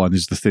other one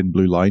is the thin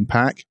blue line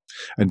pack.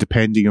 And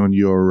depending on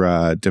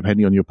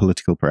your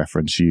political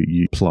preference,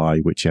 you apply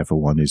whichever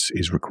one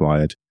is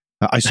required.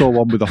 I saw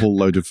one with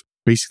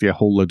basically a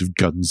whole load of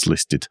guns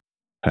listed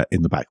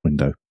in the back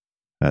window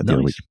the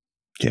other week.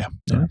 Yeah.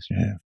 Nice.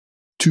 Yeah.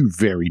 Two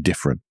very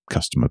different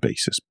customer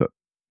bases, but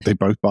they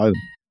both buy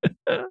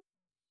them.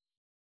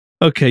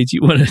 Okay, do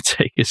you want to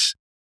take us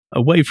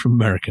away from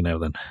America now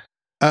then?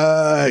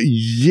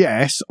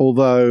 Yes,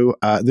 although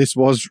this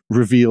was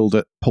revealed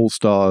at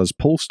Polestar's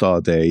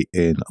Polestar Day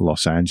in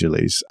Los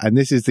Angeles, and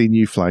this is the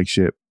new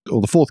flagship, or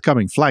the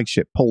forthcoming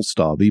flagship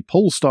Polestar, the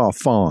Polestar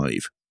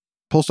 5.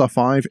 Polestar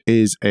 5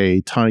 is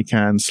a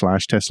Taycan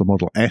 / Tesla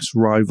Model S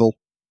rival,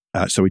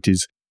 so it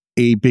is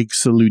a big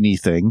saloony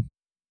thing.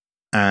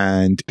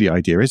 And the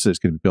idea is that it's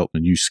going to be built in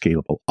a new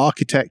scalable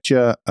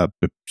architecture,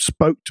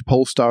 bespoke to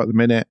Polestar at the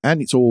minute,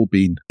 and it's all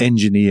been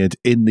engineered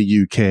in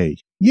the UK.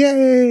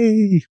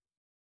 Yay!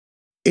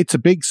 It's a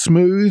big,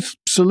 smooth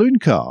saloon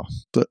car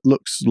that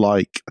looks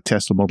like a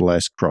Tesla Model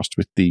S crossed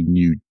with the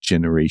new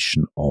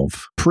generation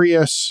of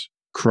Prius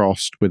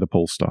crossed with a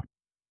Polestar.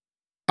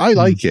 I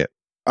like it.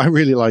 I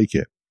really like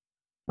it.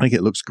 I think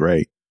it looks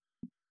great.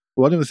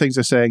 One of the things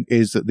they're saying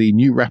is that the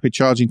new rapid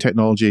charging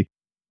technology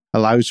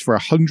allows for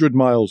 100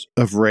 miles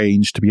of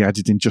range to be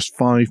added in just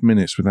 5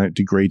 minutes without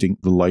degrading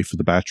the life of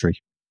the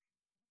battery.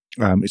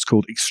 It's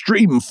called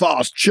Extreme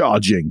Fast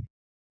Charging.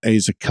 It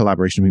is a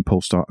collaboration between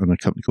Polestar and a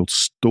company called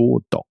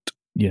StoreDot.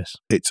 Yes.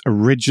 It's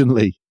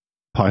originally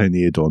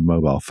pioneered on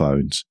mobile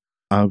phones.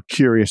 I'm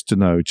curious to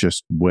know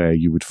just where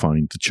you would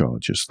find the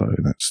chargers, though.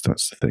 That's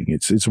the thing.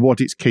 It's what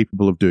it's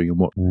capable of doing, and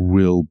what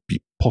will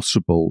be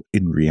possible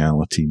in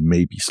reality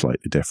may be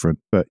slightly different.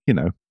 But,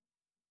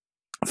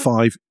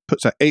 5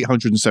 puts out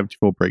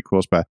 874 brake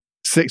horsepower,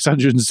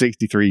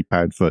 663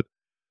 pound-foot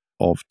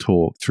of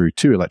torque through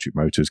 2 electric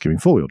motors, giving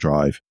 4-wheel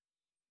drive,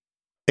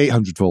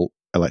 800-volt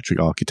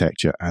electric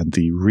architecture, and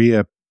the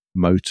rear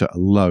motor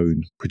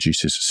alone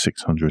produces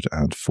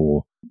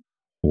 604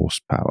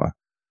 horsepower.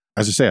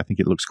 As I say, I think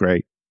it looks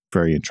great.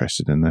 Very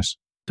interested in this.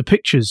 The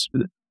pictures,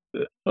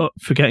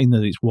 forgetting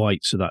that it's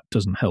white, so that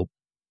doesn't help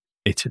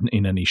it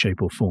in any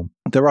shape or form.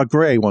 There are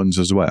grey ones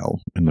as well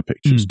in the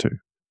pictures too.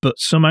 But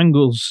some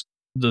angles,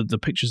 the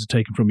pictures are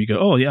taken from, you go,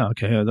 oh yeah,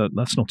 okay,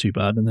 that's not too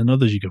bad. And then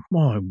others you go, oh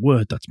my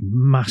word, that's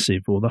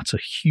massive, or that's a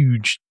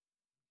huge,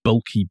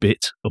 bulky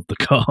bit of the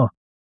car.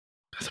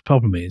 The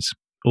problem is,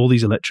 all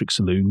these electric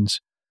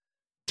saloons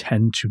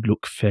tend to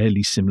look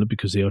fairly similar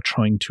because they are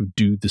trying to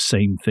do the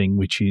same thing,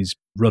 which is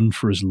run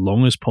for as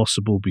long as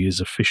possible, be as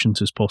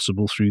efficient as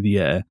possible through the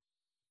air.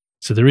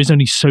 So there is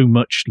only so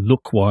much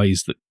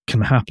look-wise that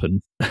can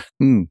happen,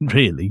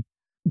 really.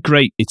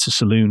 Great, it's a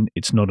saloon,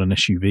 it's not an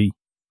SUV.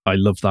 I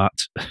love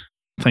that.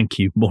 Thank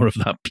you. More of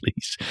that,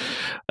 please.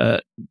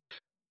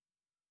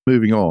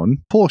 Moving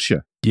on,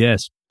 Porsche.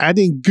 Yes.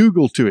 Adding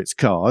Google to its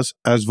cars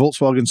as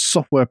Volkswagen's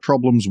software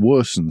problems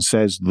worsen,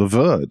 says The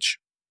Verge.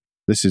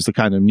 This is the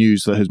kind of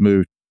news that has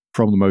moved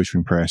from the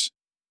motoring press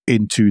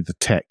into the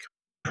tech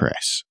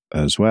press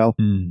as well.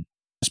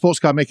 A sports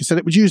car maker said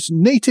it would use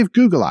native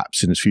Google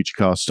apps in its future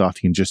cars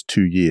starting in just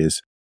 2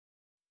 years.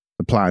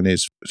 The plan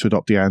is to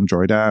adopt the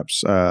Android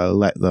apps,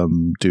 let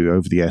them do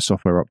over-the-air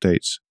software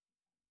updates,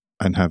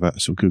 and have a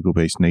sort of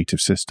Google-based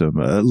native system,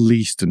 at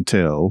least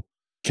until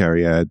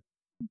Carrier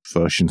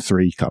version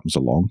 3 comes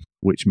along,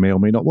 which may or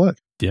may not work.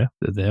 Yeah,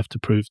 they have to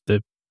prove,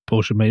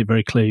 Porsche made it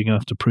very clear you're going to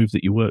have to prove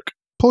that you work.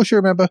 Porsche,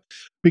 remember,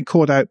 been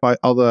caught out by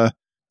other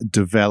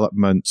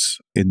developments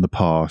in the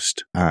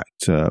past at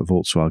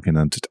Volkswagen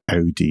and at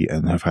Audi,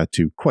 and have had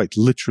to quite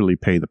literally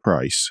pay the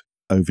price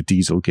over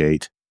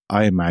Dieselgate.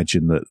 I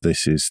imagine that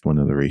this is one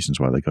of the reasons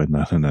why they go,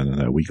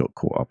 no, we got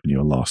caught up in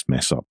your last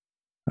mess up.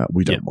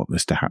 We don't want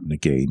this to happen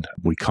again.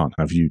 We can't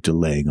have you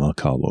delaying our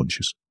car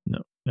launches.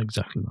 No,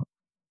 exactly that.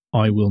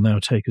 I will now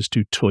take us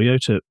to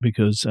Toyota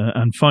because,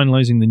 and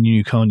finalising the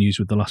new car news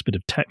with the last bit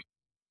of tech,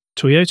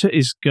 Toyota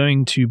is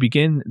going to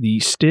begin the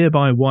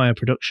steer-by-wire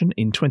production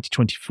in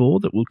 2024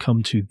 that will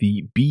come to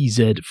the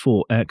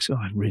BZ4X.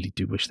 I really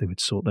do wish they would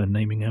sort their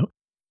naming out.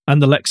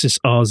 And the Lexus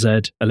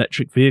RZ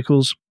electric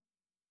vehicles.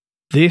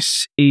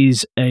 This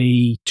is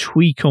a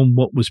tweak on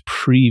what was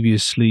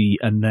previously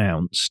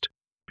announced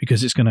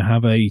because it's going to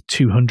have a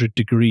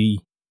 200-degree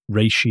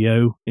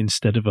ratio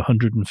instead of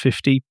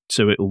 150,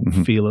 so it'll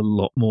feel a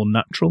lot more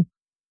natural.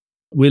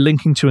 We're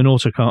linking to an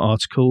Autocar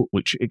article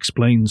which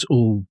explains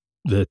all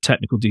the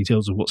technical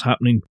details of what's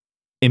happening.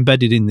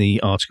 Embedded in the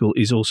article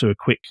is also a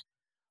quick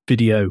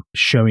video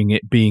showing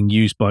it being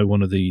used by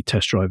one of the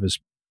test drivers,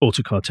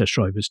 Autocar test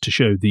drivers, to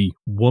show the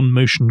One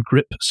Motion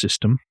grip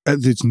system.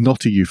 It's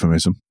not a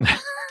euphemism.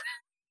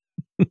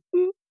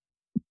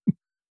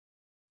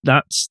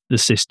 That's the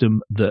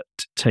system that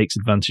takes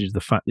advantage of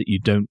the fact that you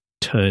don't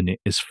turn it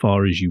as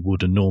far as you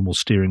would a normal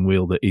steering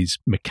wheel that is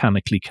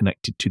mechanically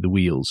connected to the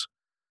wheels.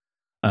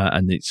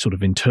 And it sort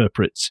of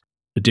interprets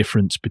the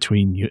difference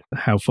between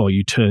how far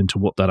you turn to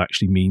what that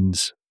actually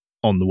means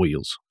on the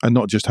wheels. And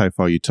not just how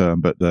far you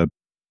turn, but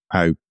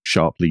how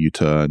sharply you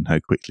turn, how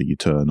quickly you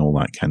turn, all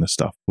that kind of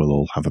stuff will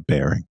all have a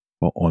bearing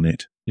on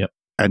it. Yep.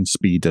 And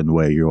speed and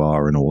where you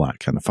are and all that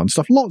kind of fun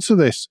stuff. Lots of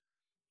this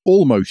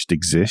almost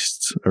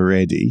exists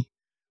already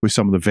with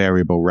some of the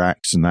variable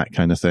racks and that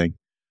kind of thing.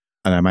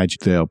 And I imagine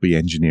they'll be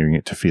engineering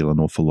it to feel an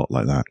awful lot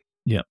like that.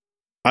 Yeah.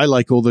 I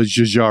like all the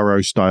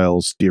Giugiaro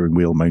style steering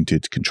wheel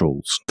mounted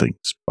controls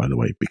things, by the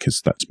way,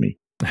 because that's me.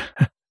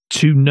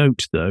 To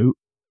note, though,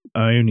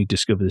 I only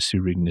discovered this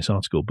through reading this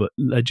article, but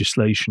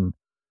legislation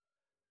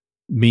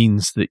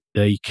means that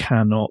they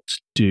cannot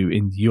do,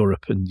 in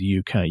Europe and the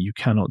UK, you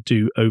cannot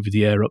do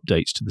over-the-air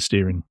updates to the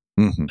steering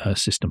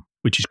system,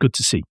 which is good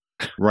to see.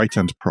 Right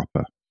and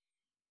proper.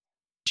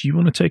 Do you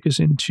want to take us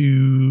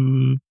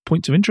into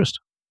points of interest?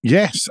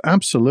 Yes,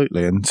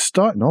 absolutely. And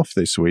starting off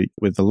this week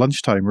with the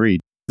lunchtime read.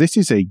 This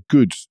is a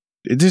good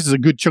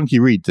chunky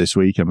read this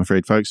week, I'm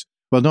afraid, folks.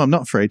 Well, no, I'm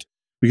not afraid,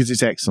 because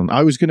it's excellent.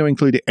 I was going to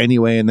include it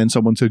anyway, and then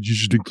someone said, you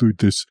should include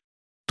this.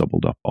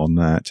 Doubled up on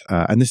that.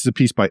 And this is a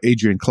piece by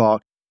Adrian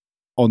Clark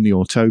on the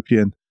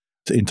Autopian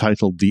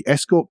entitled The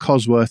Escort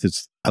Cosworth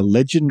is a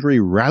legendary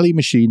rally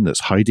machine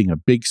that's hiding a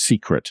big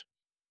secret.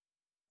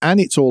 And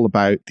it's all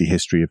about the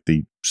history of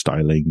the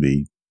styling,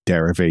 the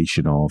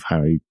derivation of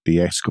how the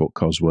Escort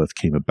Cosworth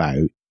came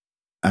about,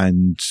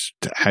 and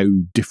how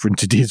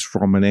different it is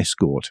from an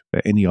Escort,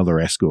 any other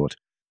Escort.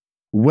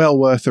 Well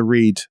worth a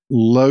read.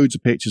 Loads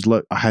of pictures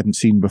I hadn't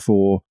seen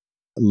before.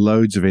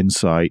 Loads of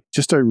insight.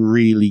 Just a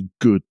really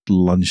good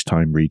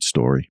lunchtime read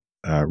story.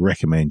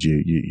 Recommend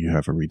you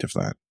have a read of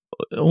that.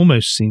 It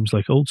almost seems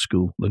like old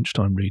school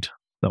lunchtime read,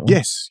 that one.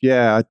 Yes,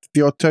 yeah.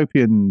 The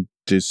Autopian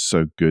is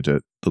so good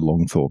at the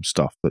long form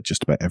stuff that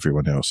just about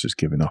everyone else is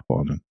giving up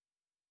on,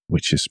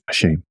 which is a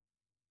shame.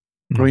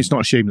 I mean, it's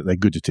not a shame that they're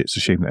good at it. It's a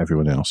shame that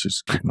everyone else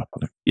is giving up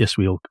on it. Yes,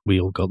 we all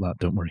got that.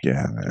 Don't worry.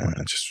 Yeah,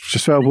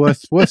 just felt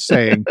worth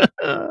saying.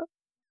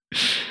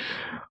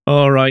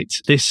 All right,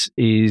 this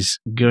is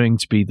going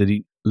to be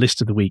the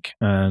list of the week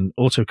and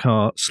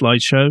Autocar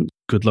slideshow.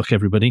 Good luck,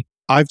 everybody.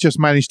 I've just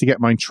managed to get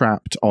mine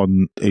trapped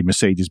on a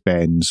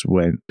Mercedes-Benz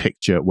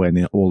picture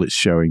when all it's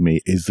showing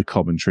me is the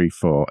commentary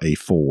for a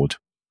Ford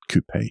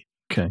coupe.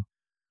 Okay.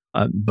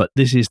 But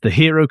this is the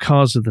hero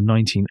cars of the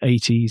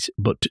 1980s,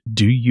 but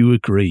do you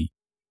agree?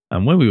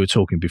 And when we were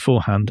talking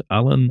beforehand,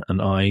 Alan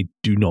and I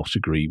do not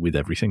agree with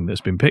everything that's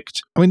been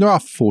picked. I mean, there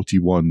are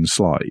 41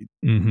 slides.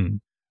 Mm-hmm.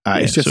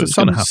 It's just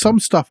that some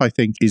stuff, I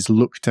think, is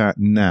looked at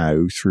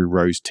now through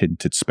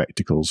rose-tinted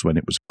spectacles when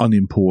it was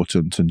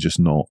unimportant and just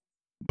not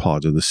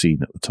part of the scene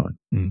at the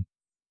time.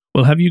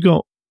 Well, have you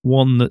got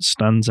one that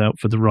stands out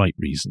for the right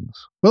reasons.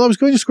 Well, I was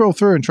going to scroll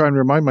through and try and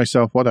remind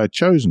myself what I'd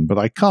chosen, but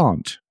I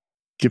can't.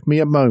 Give me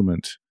a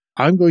moment.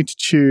 I'm going to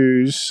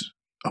choose...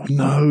 Oh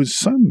no,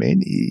 so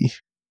many.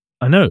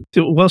 I know.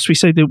 Whilst we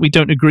say that we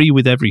don't agree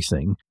with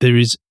everything, there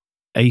is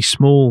a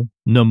small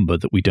number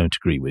that we don't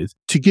agree with.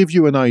 To give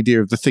you an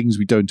idea of the things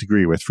we don't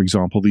agree with, for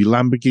example, the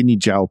Lamborghini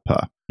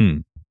Jalpa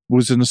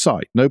was an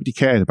aside. Nobody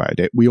cared about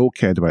it. We all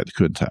cared about the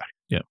Countach.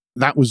 Yeah.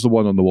 That was the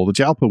one on the wall. The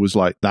Jalpa was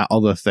like that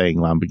other thing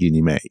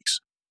Lamborghini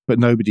makes, but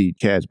nobody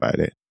cared about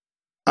it.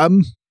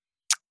 I'm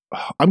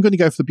going to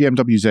go for the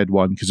BMW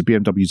Z1 because the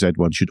BMW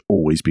Z1 should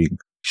always be,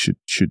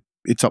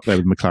 it's up there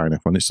with McLaren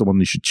F1. It's the one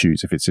you should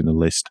choose if it's in a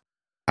list.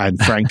 And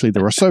frankly,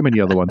 there are so many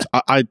other ones.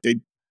 I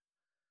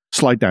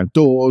slide down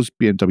doors,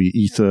 BMW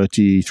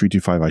E30,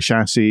 325i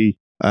chassis.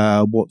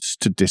 What's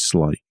to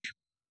dislike?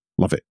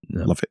 Love it.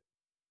 Yeah. Love it.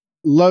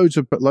 Loads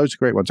of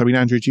great ones. I mean,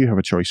 Andrew, do you have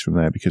a choice from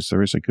there? Because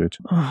there is a good.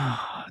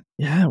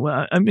 Yeah,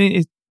 well, I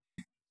mean,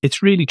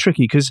 it's really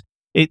tricky because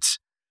it's.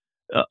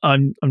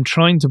 I'm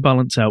trying to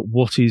balance out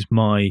what is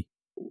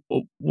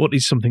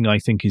something I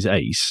think is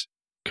ace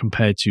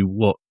compared to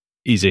what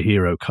is a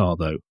hero car,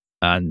 though,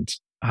 and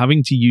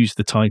having to use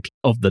the title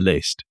of the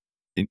list.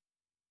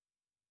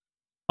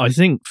 I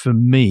think for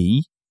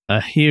me, a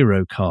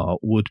hero car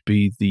would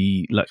be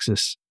the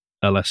Lexus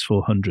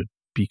LS400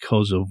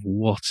 because of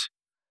what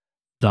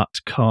that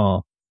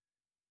car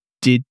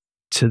did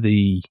to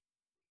the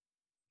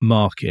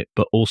market,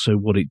 but also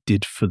what it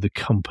did for the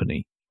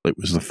company. It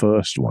was the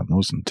first one,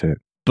 wasn't it?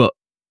 But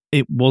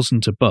it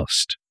wasn't a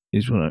bust.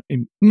 Is what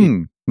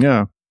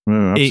yeah,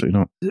 absolutely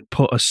not. It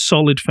put a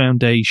solid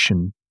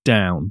foundation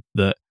down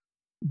that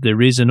there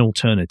is an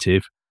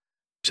alternative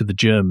to the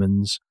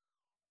Germans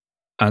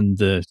and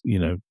the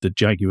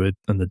Jaguar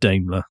and the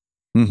Daimler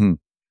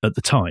at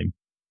the time.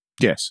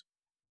 Yes.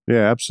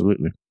 Yeah,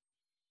 absolutely.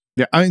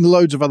 Yeah, I mean,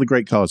 loads of other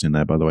great cars in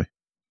there, by the way.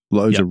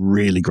 Loads of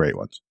really great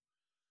ones.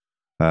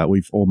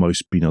 We've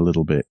almost been a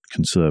little bit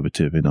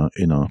conservative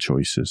in our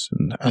choices.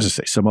 And as I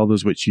say, some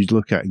others which you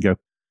look at and go,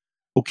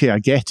 okay, I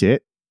get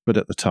it, but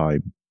at the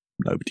time,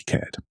 nobody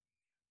cared.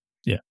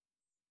 Yeah.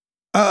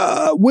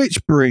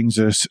 Which brings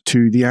us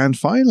to the And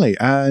Finally.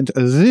 And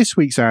this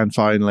week's And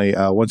Finally,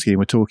 once again,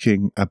 we're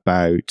talking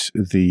about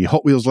the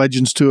Hot Wheels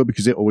Legends Tour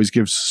because it always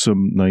gives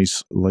some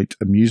nice light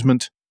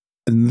amusement.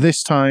 And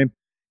this time,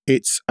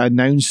 it's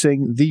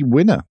announcing the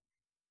winner.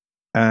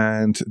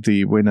 And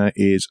the winner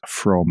is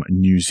from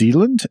New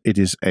Zealand. It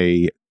is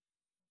a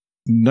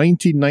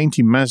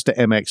 1990 Mazda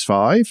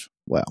MX-5.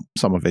 Well,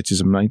 some of it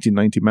is a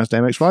 1990 Mazda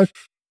MX-5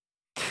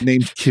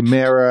 named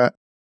Chimera.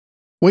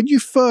 When you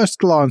first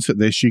glance at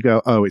this, you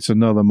go, oh, it's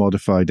another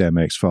modified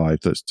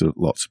MX-5 that's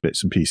lots of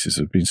bits and pieces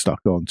have been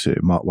stuck onto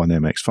Mark 1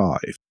 MX-5.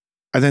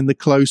 And then the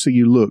closer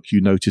you look,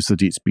 you notice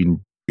that it's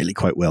been really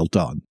quite well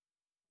done.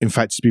 In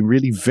fact, it's been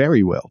really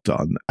very well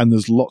done. And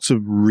there's lots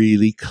of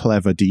really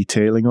clever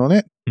detailing on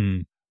it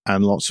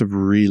and lots of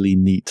really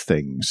neat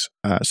things.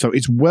 So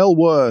it's well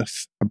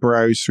worth a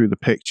browse through the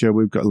picture.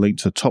 We've got a link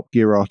to the Top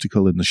Gear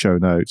article in the show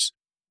notes.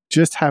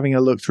 Just having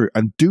a look through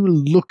and do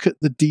look at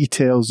the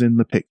details in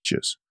the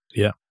pictures.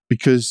 Yeah.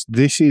 Because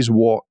this is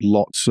what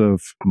lots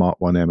of Mark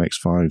 1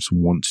 MX-5s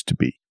want to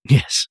be.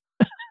 Yes.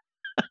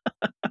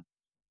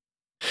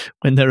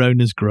 When their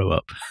owners grow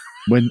up.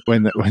 When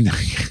they're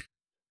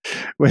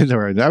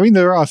owned. I mean,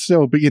 there are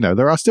still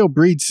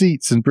breed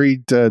seats and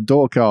breed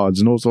door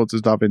cards and all sorts of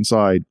stuff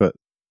inside, but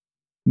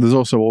there's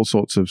also all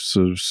sorts of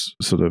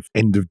sort of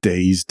end of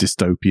days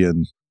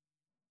dystopian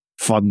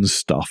fun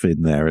stuff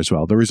in there as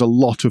well. There is a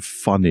lot of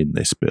fun in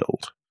this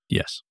build.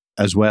 Yes.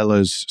 As well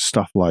as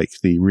stuff like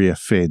the rear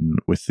fin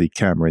with the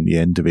camera in the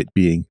end of it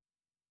being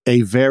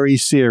a very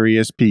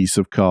serious piece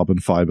of carbon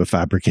fiber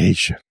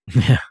fabrication.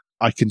 Yeah.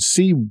 I can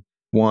see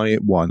why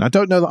it won. I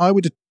don't know that I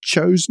would have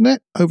chosen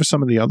it over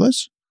some of the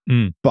others,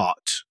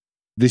 but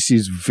this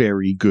is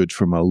very good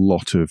from a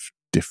lot of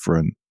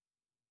different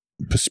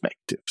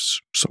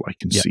perspectives. So I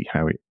can see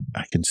how it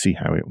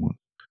won.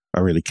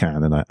 I really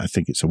can, and I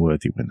think it's a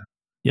worthy winner.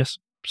 Yes,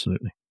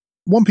 absolutely.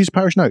 One piece of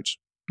parish notes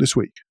this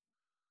week.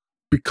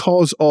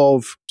 Because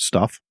of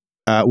stuff,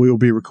 we will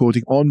be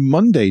recording on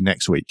Monday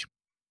next week.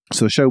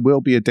 So the show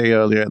will be a day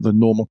earlier than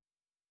normal.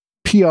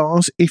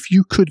 PRs, if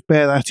you could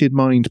bear that in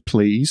mind,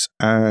 please,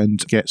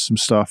 and get some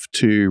stuff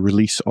to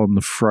release on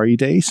the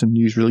Friday, some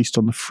news released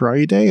on the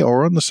Friday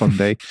or on the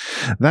Sunday,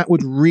 that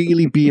would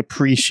really be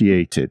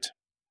appreciated.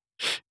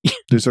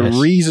 There's a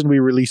reason we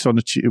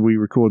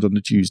record on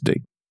the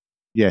Tuesday.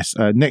 Yes,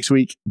 next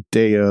week,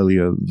 day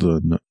earlier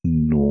than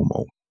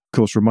normal. Of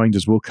course,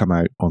 reminders will come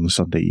out on the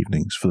Sunday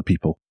evenings for the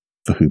people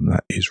for whom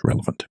that is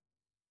relevant.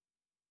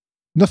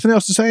 Nothing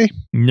else to say?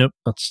 Nope.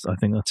 I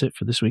think that's it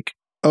for this week.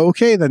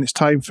 Okay, then it's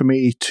time for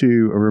me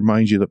to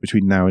remind you that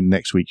between now and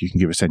next week, you can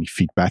give us any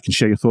feedback and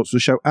share your thoughts with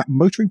the show at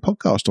Motoring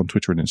Podcast on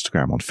Twitter and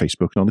Instagram, on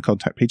Facebook, and on the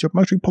contact page of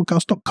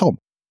motoringpodcast.com,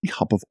 the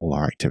hub of all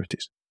our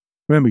activities.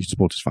 Remember, you can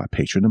support us via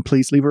Patreon, and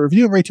please leave a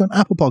review and rating on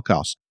Apple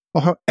Podcasts,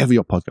 or however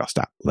your podcast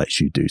app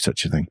lets you do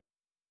such a thing.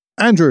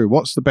 Andrew,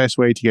 what's the best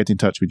way to get in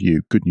touch with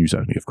you? Good news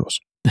only, of course.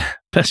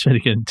 Best way to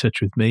get in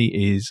touch with me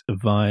is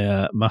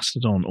via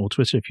Mastodon or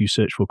Twitter. If you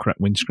search for Crack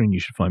Windscreen, you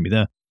should find me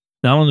there.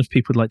 Now, Alan, if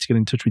people would like to get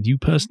in touch with you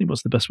personally,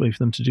 what's the best way for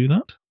them to do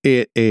that?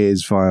 It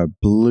is via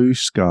Blue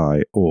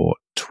Sky or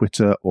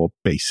Twitter or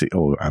Basic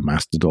or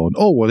Mastodon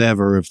or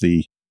whatever of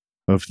the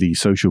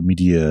social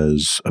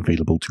medias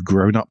available to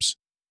grown-ups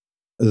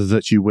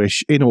that you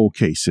wish. In all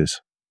cases,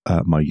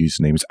 my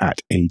username is at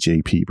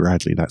AJP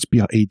Bradley. That's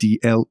Bradley.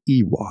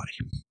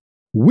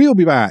 We'll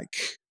be back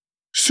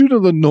sooner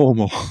than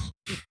normal.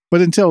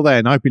 But until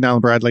then, I've been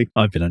Alan Bradley.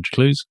 I've been Andrew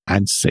Clues.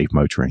 And safe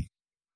motoring.